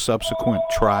subsequent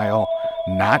trial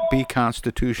not be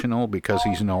constitutional because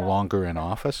he's no longer in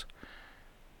office?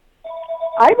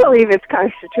 I believe it's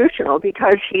constitutional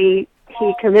because he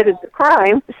committed the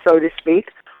crime, so to speak,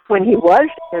 when he was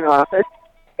in office,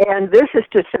 and this is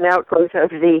just an outgrowth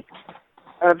of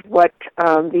what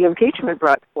the impeachment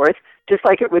brought forth, just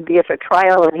like it would be if a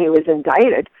trial and he was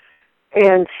indicted.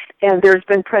 And there's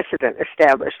been precedent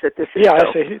established that this is so.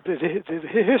 I say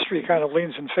the history kind of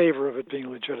leans in favor of it being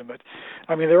legitimate.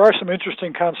 I mean, there are some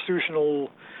interesting constitutional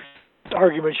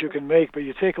arguments you can make, but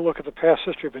you take a look at the past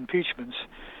history of impeachments,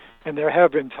 and there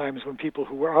have been times when people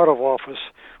who were out of office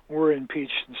were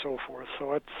impeached and so forth.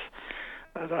 So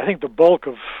I think the bulk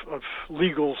of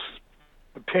legal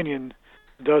opinion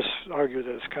does argue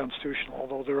that it's constitutional,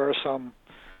 although there are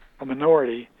a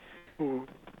minority who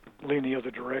lean the other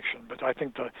direction. But I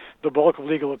think the bulk of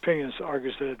legal opinions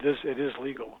argues that it is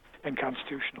legal and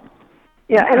constitutional.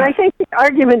 Yeah, and I think the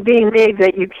argument being made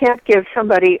that you can't give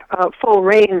somebody full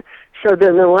reign so that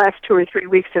in the last 2 or 3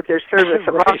 weeks of their service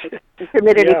of office they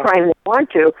commit any crime they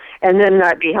want to, and then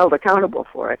not be held accountable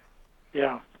for it.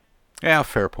 Yeah,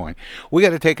 fair point. We got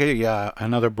to take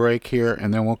another break here,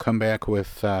 and then we'll come back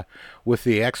with the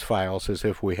X-Files, as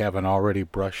if we haven't already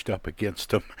brushed up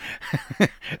against them,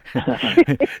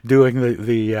 doing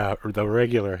the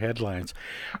regular headlines.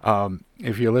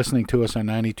 If you're listening to us on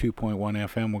 92.1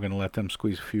 FM, we're going to let them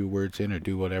squeeze a few words in or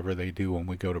do whatever they do when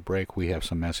we go to break. We have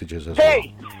some messages as well.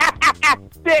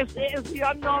 This is the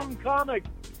Unknown Comic,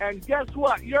 and guess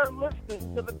what? You're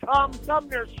listening to the Tom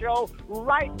Sumner Show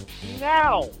right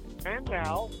now. And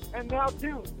now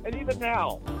too, and even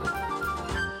now.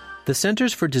 The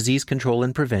Centers for Disease Control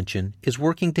and Prevention is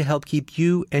working to help keep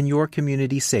you and your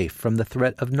community safe from the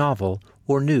threat of novel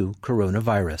or new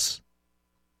coronavirus.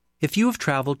 If you have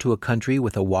traveled to a country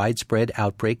with a widespread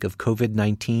outbreak of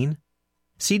COVID-19,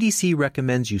 CDC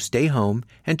recommends you stay home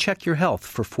and check your health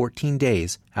for 14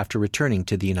 days after returning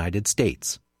to the United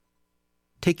States.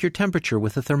 Take your temperature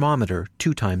with a thermometer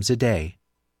 2 times a day.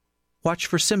 Watch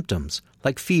for symptoms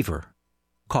like fever,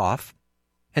 cough,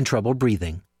 and trouble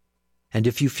breathing. And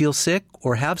if you feel sick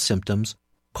or have symptoms,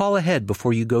 call ahead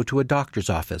before you go to a doctor's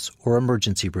office or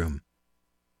emergency room.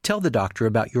 Tell the doctor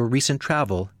about your recent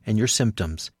travel and your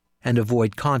symptoms, and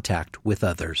avoid contact with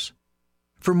others.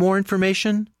 For more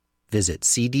information, visit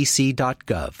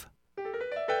cdc.gov.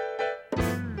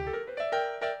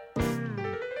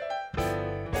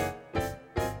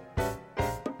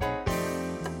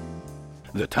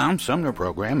 The Tom Sumner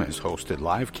Program has hosted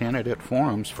live candidate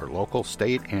forums for local,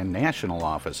 state, and national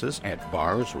offices at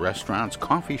bars, restaurants,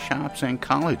 coffee shops, and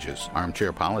colleges.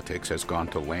 Armchair Politics has gone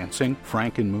to Lansing,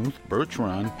 Frankenmuth, Birch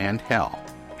Run, and Hell,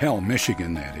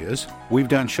 Michigan, that is. We've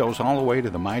done shows all the way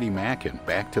to the Mighty Mac and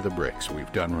back to the Bricks.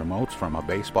 We've done remotes from a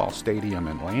baseball stadium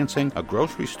in Lansing, a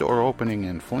grocery store opening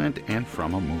in Flint, and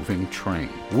from a moving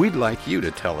train. We'd like you to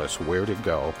tell us where to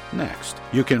go next.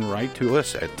 You can write to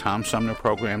us at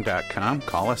TomSumnerProgram.com,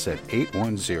 call us at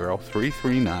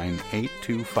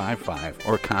 810-339-8255,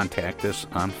 or contact us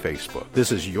on Facebook.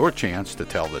 This is your chance to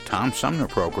tell the Tom Sumner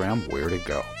Program where to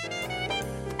go.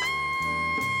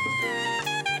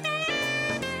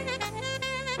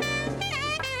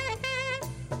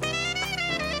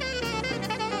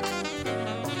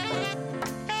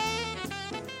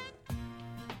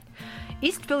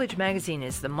 East Village Magazine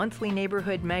is the monthly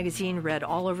neighborhood magazine read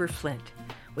all over Flint.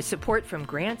 With support from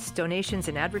grants, donations,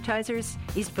 and advertisers,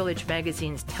 East Village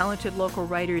Magazine's talented local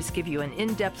writers give you an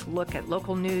in-depth look at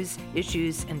local news,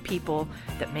 issues, and people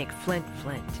that make Flint,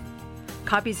 Flint.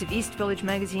 Copies of East Village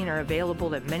Magazine are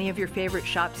available at many of your favorite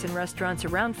shops and restaurants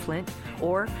around Flint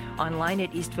or online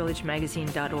at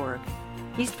eastvillagemagazine.org.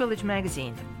 East Village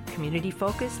Magazine,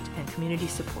 community-focused and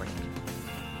community-supported.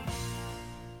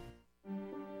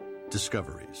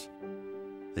 Discoveries.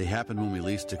 They happen when we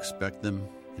least expect them,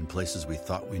 in places we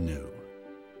thought we knew.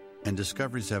 And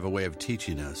discoveries have a way of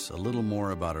teaching us a little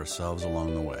more about ourselves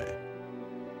along the way.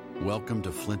 Welcome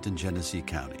to Flint and Genesee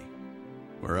County,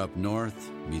 where up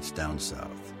north meets down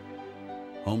south.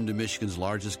 Home to Michigan's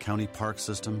largest county park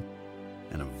system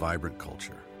and a vibrant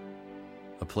culture.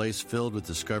 A place filled with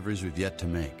discoveries we've yet to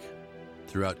make,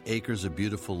 throughout acres of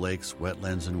beautiful lakes,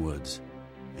 wetlands, and woods,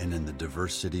 and in the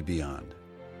diverse city beyond.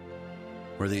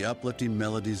 Where the uplifting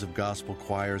melodies of gospel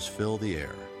choirs fill the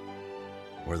air,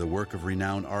 where the work of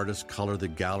renowned artists color the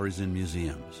galleries and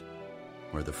museums,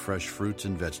 where the fresh fruits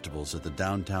and vegetables at the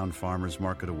downtown farmers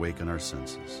market awaken our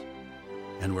senses,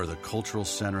 and where the cultural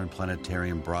center and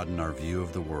planetarium broaden our view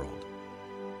of the world.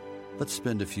 Let's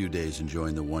spend a few days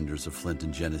enjoying the wonders of Flint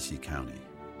and Genesee County,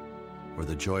 where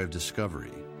the joy of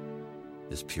discovery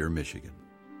is pure Michigan.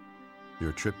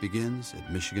 Your trip begins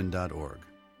at michigan.org.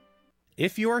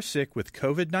 If you are sick with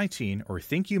COVID-19 or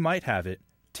think you might have it,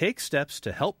 take steps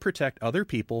to help protect other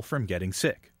people from getting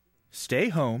sick. Stay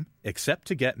home except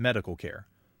to get medical care.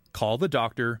 Call the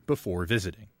doctor before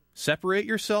visiting. Separate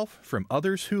yourself from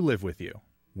others who live with you.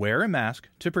 Wear a mask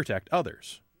to protect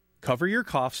others. Cover your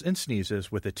coughs and sneezes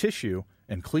with a tissue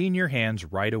and clean your hands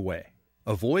right away.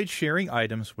 Avoid sharing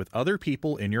items with other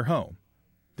people in your home.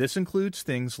 This includes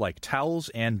things like towels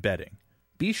and bedding.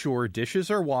 Be sure dishes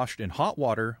are washed in hot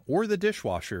water or the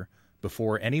dishwasher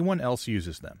before anyone else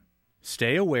uses them.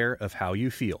 Stay aware of how you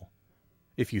feel.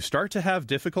 If you start to have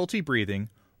difficulty breathing,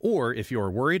 or if you're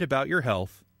worried about your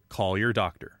health, call your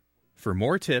doctor. For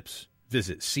more tips,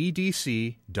 visit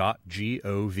cdc.gov.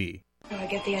 I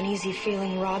get the uneasy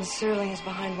feeling Rod Serling is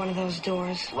behind one of those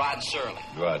doors. Rod Serling.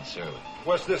 Rod Serling.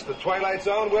 What's this, the Twilight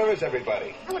Zone? Where is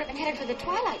everybody? I would have been headed for the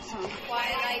Twilight Zone.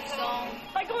 Twilight Zone?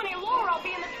 If I go any lower, I'll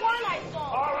be in the Twilight Zone.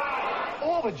 All right.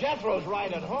 Oh, but Jethro's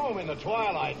right at home in the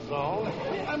Twilight Zone.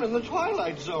 I'm in the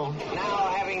Twilight Zone.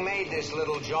 Now, having made this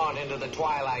little jaunt into the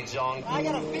Twilight Zone, I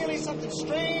got a feeling something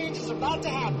strange is about to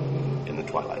happen. In the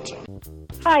Twilight Zone.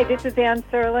 Hi, this is Ann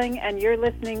Serling, and you're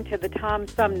listening to the Tom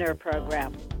Sumner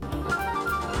Program.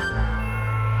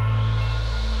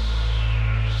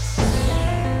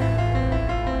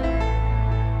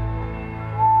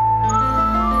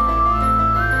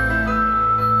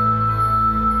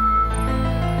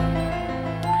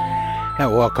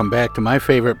 Welcome back to my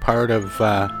favorite part of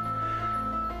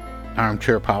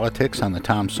Armchair Politics on the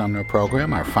Tom Sumner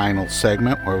Program, our final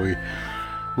segment where we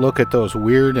look at those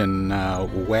weird and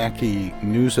wacky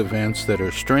news events that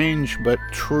are strange but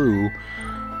true,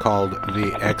 called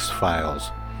the X-Files.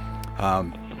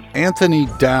 Anthony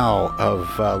Dow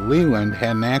of Leland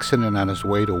had an accident on his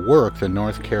way to work, the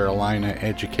North Carolina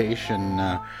Education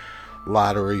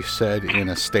Lottery said in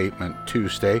a statement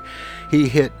Tuesday. He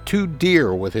hit 2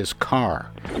 deer with his car.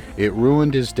 It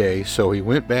ruined his day, so he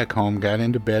went back home, got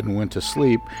into bed, and went to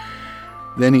sleep.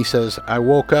 Then he says, I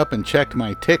woke up and checked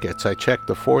my tickets. I checked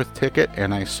the 4th ticket,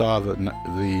 and I saw the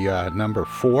number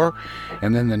 4,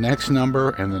 and then the next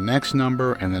number, and the next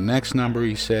number, and the next number.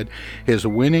 He said his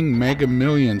winning Mega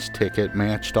Millions ticket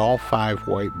matched all 5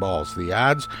 white balls. The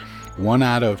odds, 1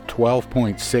 out of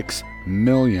 12.6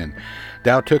 million.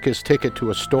 Dow took his ticket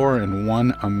to a store and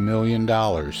won $1 million.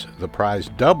 The prize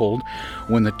doubled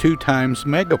when the 2x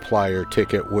Megaplier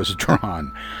ticket was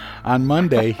drawn. On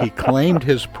Monday, he claimed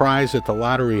his prize at the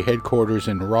lottery headquarters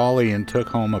in Raleigh and took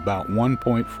home about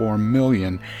 $1.4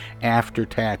 million after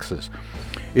taxes.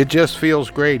 "It just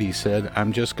feels great," he said.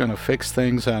 "I'm just going to fix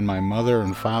things on my mother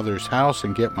and father's house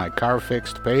and get my car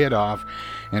fixed, pay it off,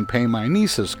 and pay my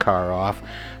niece's car off.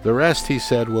 The rest," he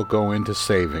said, "will go into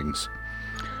savings."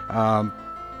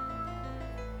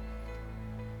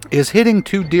 Is hitting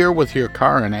two deer with your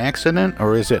car an accident,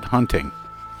 or is it hunting?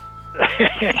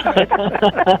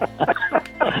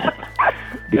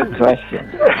 Good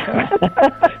question.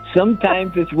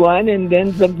 Sometimes it's one, and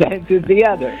then sometimes it's the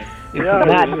other. Yeah,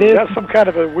 that's some kind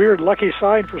of a weird lucky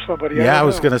sign for somebody. Yeah, I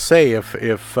was going to say,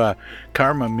 if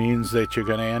karma means that you're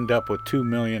going to end up with $2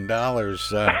 million,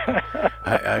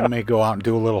 I may go out and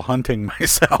do a little hunting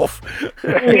myself.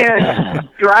 Yeah,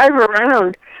 drive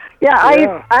around. Yeah,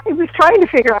 I was trying to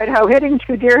figure out how hitting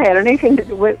two deer had anything to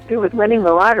do with winning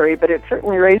the lottery, but it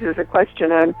certainly raises a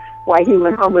question on why he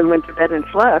went home and went to bed and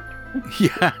slept.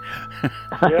 Yeah.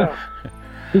 Yeah.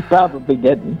 He probably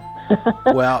didn't.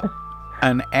 Well,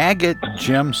 an agate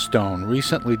gemstone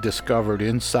recently discovered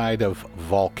inside of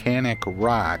volcanic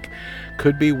rock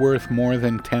could be worth more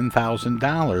than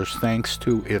 $10,000 thanks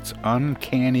to its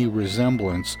uncanny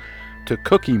resemblance to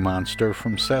Cookie Monster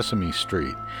from Sesame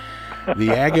Street.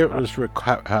 The agate was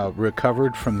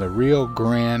recovered from the Rio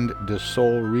Grande do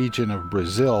Sul region of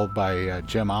Brazil by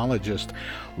gemologist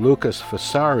Lucas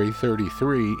Fasari,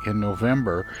 33, in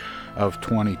November of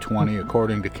 2020,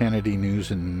 according to Kennedy News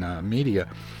and Media.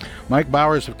 Mike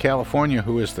Bowers of California,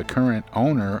 who is the current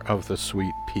owner of the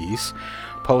sweet piece,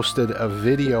 posted a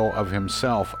video of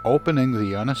himself opening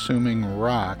the unassuming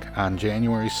rock on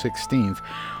January 16th,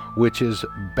 which is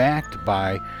backed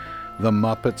by the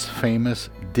Muppets' famous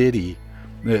ditty.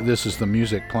 This is the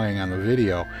music playing on the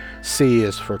video. C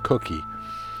is for cookie.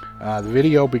 The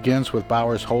video begins with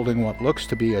Bowers holding what looks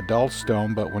to be a dull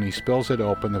stone, but when he spills it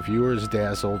open, the viewer is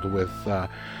dazzled with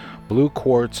blue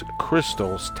quartz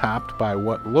crystals topped by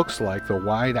what looks like the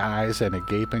wide eyes and a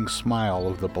gaping smile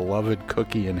of the beloved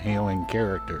cookie-inhaling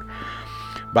character.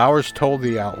 Bowers told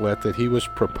the outlet that he was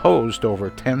proposed over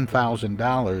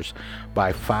 $10,000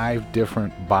 by 5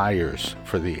 different buyers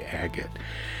for the agate.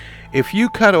 If you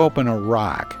cut open a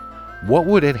rock, what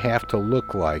would it have to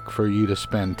look like for you to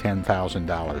spend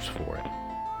 $10,000 for it?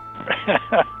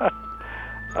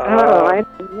 I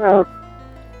don't know.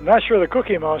 I'm not sure the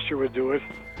Cookie Monster would do it.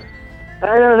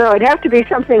 I don't know. It'd have to be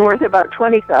something worth about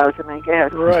 $20,000, I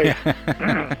guess. Right.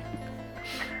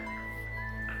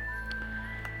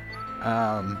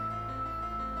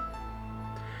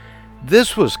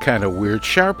 This was kind of weird.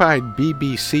 Sharp-eyed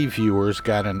BBC viewers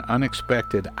got an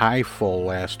unexpected eyeful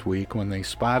last week when they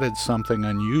spotted something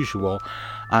unusual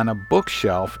on a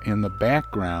bookshelf in the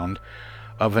background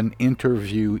of an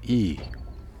interviewee.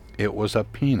 It was a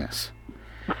penis.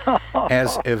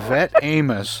 As Yvette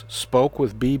Amos spoke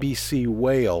with BBC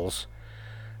Wales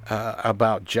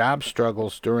about job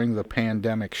struggles during the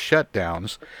pandemic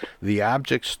shutdowns, the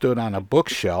object stood on a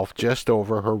bookshelf just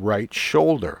over her right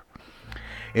shoulder.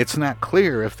 It's not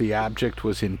clear if the object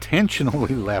was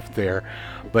intentionally left there,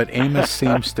 but Amos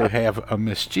seems to have a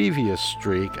mischievous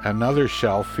streak. Another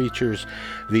shelf features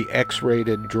the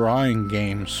X-rated drawing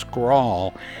game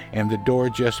Scrawl, and the door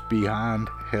just beyond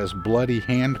has bloody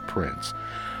handprints.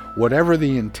 Whatever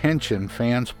the intention,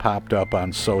 fans popped up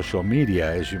on social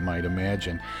media, as you might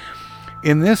imagine.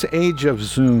 In this age of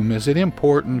Zoom, is it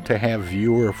important to have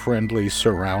viewer-friendly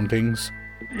surroundings?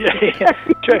 Yeah.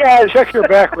 Check your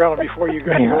background before you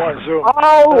go on Zoom.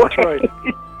 Always. That's right.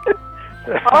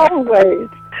 Always.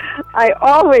 I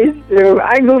always do.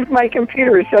 I moved my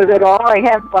computer so that all I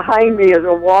have behind me is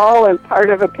a wall and part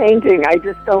of a painting. I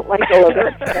just don't like all of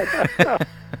it.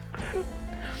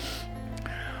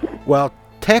 Well,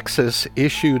 Texas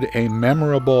issued a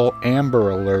memorable Amber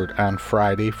Alert on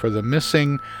Friday for the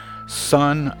missing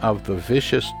son of the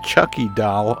vicious Chucky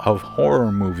doll of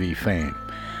horror movie fame.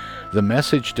 The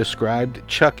message described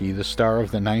Chucky, the star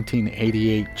of the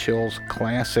 1988 Chills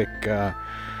classic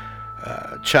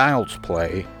Child's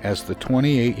Play, as the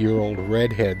 28-year-old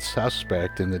redhead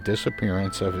suspect in the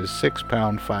disappearance of his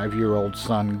 6-pound, 5-year-old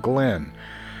son, Glenn.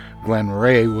 Glenn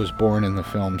Ray was born in the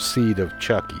film Seed of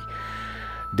Chucky.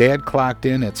 Dad clocked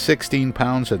in at 16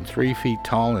 pounds and 3 feet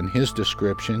tall in his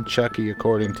description. Chucky,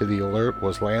 according to the alert,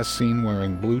 was last seen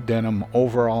wearing blue denim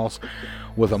overalls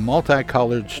with a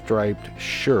multicolored striped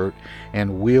shirt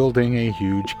and wielding a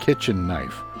huge kitchen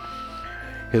knife.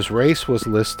 His race was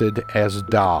listed as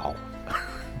doll.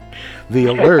 The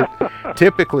alert,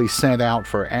 typically sent out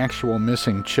for actual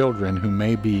missing children who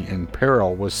may be in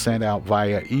peril, was sent out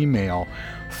via email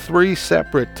 3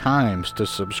 separate times to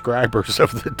subscribers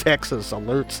of the Texas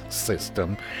Alerts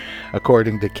system,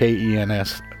 according to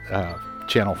KENS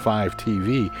Channel 5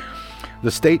 TV.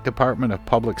 The State Department of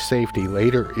Public Safety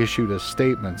later issued a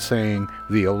statement saying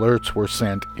the alerts were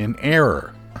sent in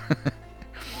error.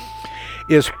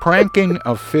 Is pranking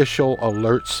official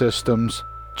alert systems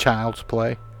child's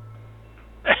play?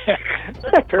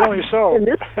 Apparently so. In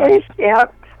this case, yeah.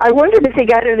 I wondered if he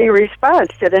got any response.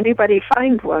 Did anybody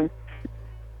find one?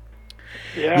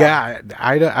 Yeah,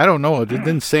 I don't know. It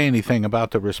didn't say anything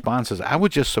about the responses. I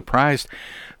was just surprised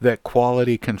that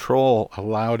quality control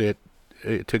allowed it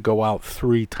to go out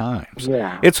 3 times.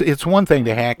 Yeah. It's one thing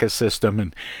to hack a system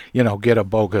and, get a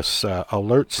bogus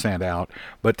alert sent out,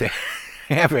 but to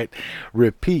have it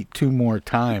repeat 2 more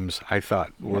times, I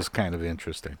thought was kind of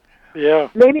interesting. Yeah.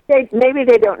 Maybe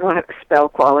they don't know how to spell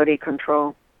quality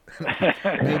control.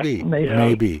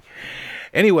 Maybe.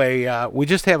 Anyway, we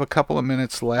just have a couple of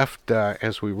minutes left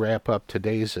as we wrap up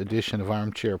today's edition of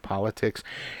Armchair Politics.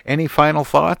 Any final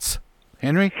thoughts,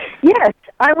 Henry? Yes,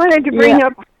 I wanted to bring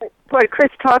up what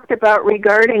Chris talked about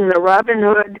regarding the Robin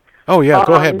Hood. Oh, yeah,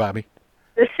 go ahead, Bobby.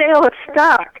 The sale of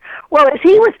stock. Well, as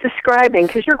he was describing,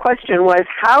 because your question was,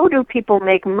 how do people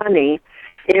make money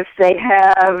if they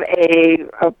have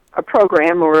a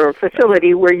program or a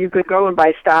facility where you could go and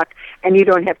buy stock and you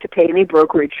don't have to pay any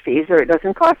brokerage fees or it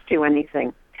doesn't cost you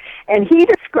anything? And he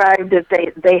described that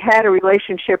they had a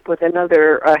relationship with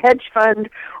another hedge fund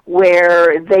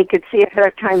where they could see ahead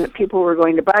of time that people were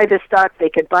going to buy the stock. They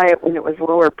could buy it when it was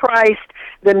lower priced.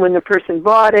 Then when the person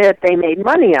bought it, they made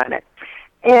money on it.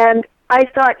 And I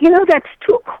thought, that's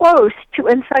too close to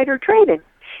insider trading.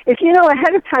 If you know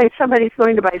ahead of time somebody's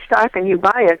going to buy stock and you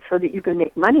buy it so that you can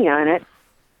make money on it,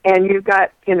 and you've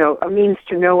got, a means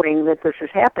to knowing that this is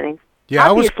happening. Yeah,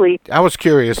 obviously, I was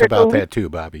curious about that too,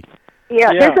 Bobby.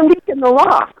 Yeah, there's a leak in the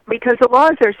law because the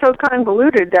laws are so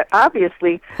convoluted that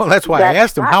obviously... Well, that's why I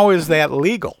asked him, how is that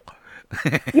legal?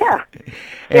 Yeah.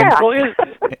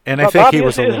 And I think Bobby, he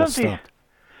was a little stumped.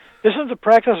 Isn't the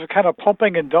practice of kind of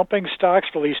pumping and dumping stocks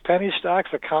for these penny stocks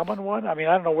a common one? I mean,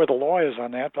 I don't know where the law is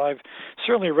on that, but I've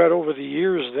certainly read over the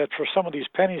years that for some of these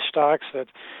penny stocks that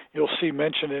you'll see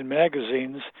mentioned in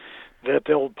magazines, that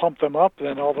they'll pump them up,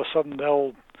 then all of a sudden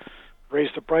they'll raise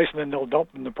the price, and then they'll dump,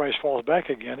 and the price falls back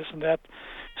again. Isn't that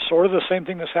sort of the same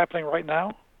thing that's happening right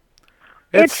now?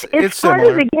 It's part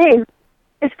of the game.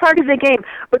 It's part of the game.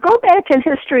 But go back in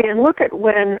history and look at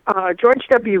when George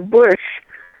W. Bush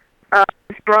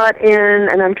was brought in,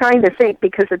 and I'm trying to think,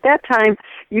 because at that time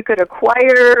you could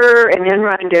acquire, and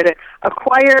Enron did it,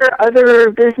 acquire other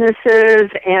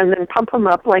businesses and then pump them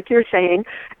up, like you're saying,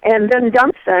 and then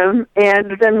dump them,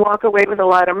 and then walk away with a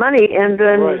lot of money, and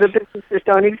then the businesses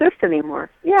don't exist anymore.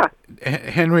 Yeah.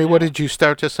 Henry, what did you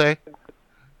start to say?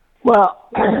 Well,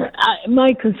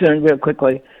 my concern, real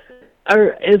quickly,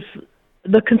 is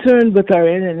the concern with our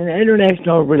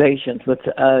international relations with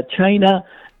China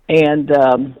and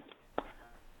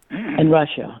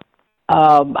Russia.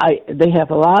 They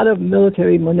have a lot of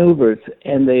military maneuvers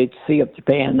in the Sea of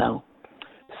Japan now.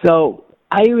 So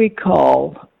I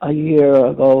recall a year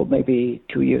ago, maybe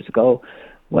 2 years ago,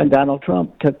 when Donald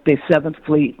Trump took the 7th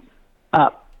Fleet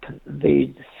up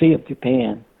the Sea of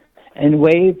Japan and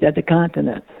waved at the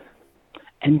continent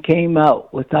and came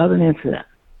out without an incident.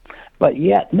 But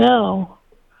yet now,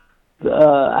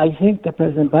 I think that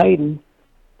President Biden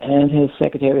and his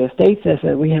Secretary of State says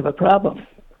that we have a problem.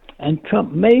 And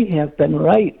Trump may have been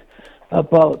right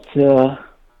about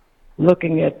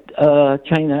looking at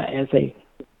China as a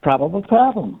probable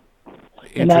problem.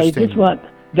 And I just want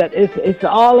that it's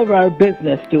all of our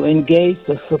business to engage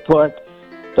to support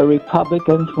the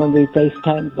Republicans when we face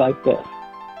times like this.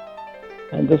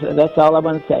 And that's all I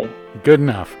want to say. Good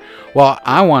enough. Well,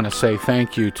 I want to say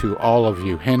thank you to all of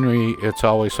you. Henry, it's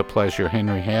always a pleasure.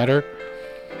 Henry Hatter.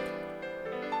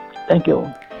 Thank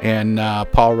you. And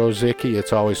Paul Rosicki,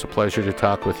 it's always a pleasure to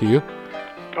talk with you.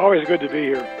 Always good to be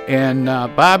here. And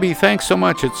Bobby, thanks so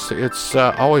much. It's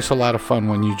always a lot of fun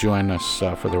when you join us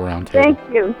for the roundtable.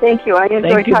 Thank you. I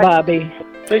enjoyed Thank you, Bobby.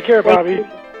 Take care, Bobby.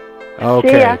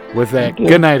 Okay, with that,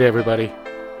 good night, everybody.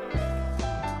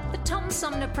 The Tom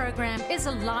Sumner Program is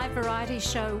a live variety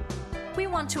show. We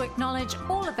want to acknowledge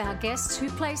all of our guests who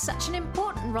play such an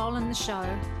important role in the show,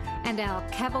 and our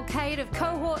cavalcade of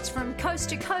cohorts from coast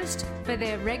to coast for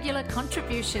their regular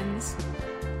contributions.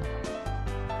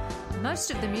 Most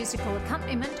of the musical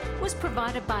accompaniment was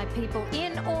provided by people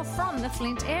in or from the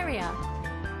Flint area.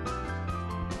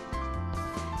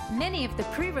 Many of the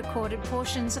pre-recorded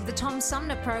portions of the Tom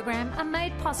Sumner program are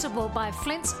made possible by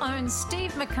Flint's own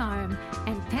Steve McComb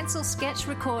and Pencil Sketch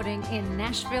Recording in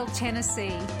Nashville,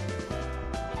 Tennessee.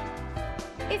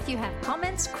 If you have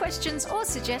comments, questions, or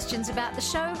suggestions about the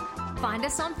show, find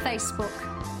us on Facebook.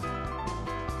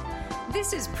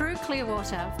 This is Prue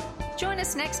Clearwater. Join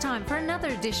us next time for another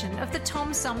edition of the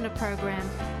Tom Sumner program,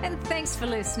 and thanks for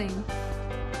listening.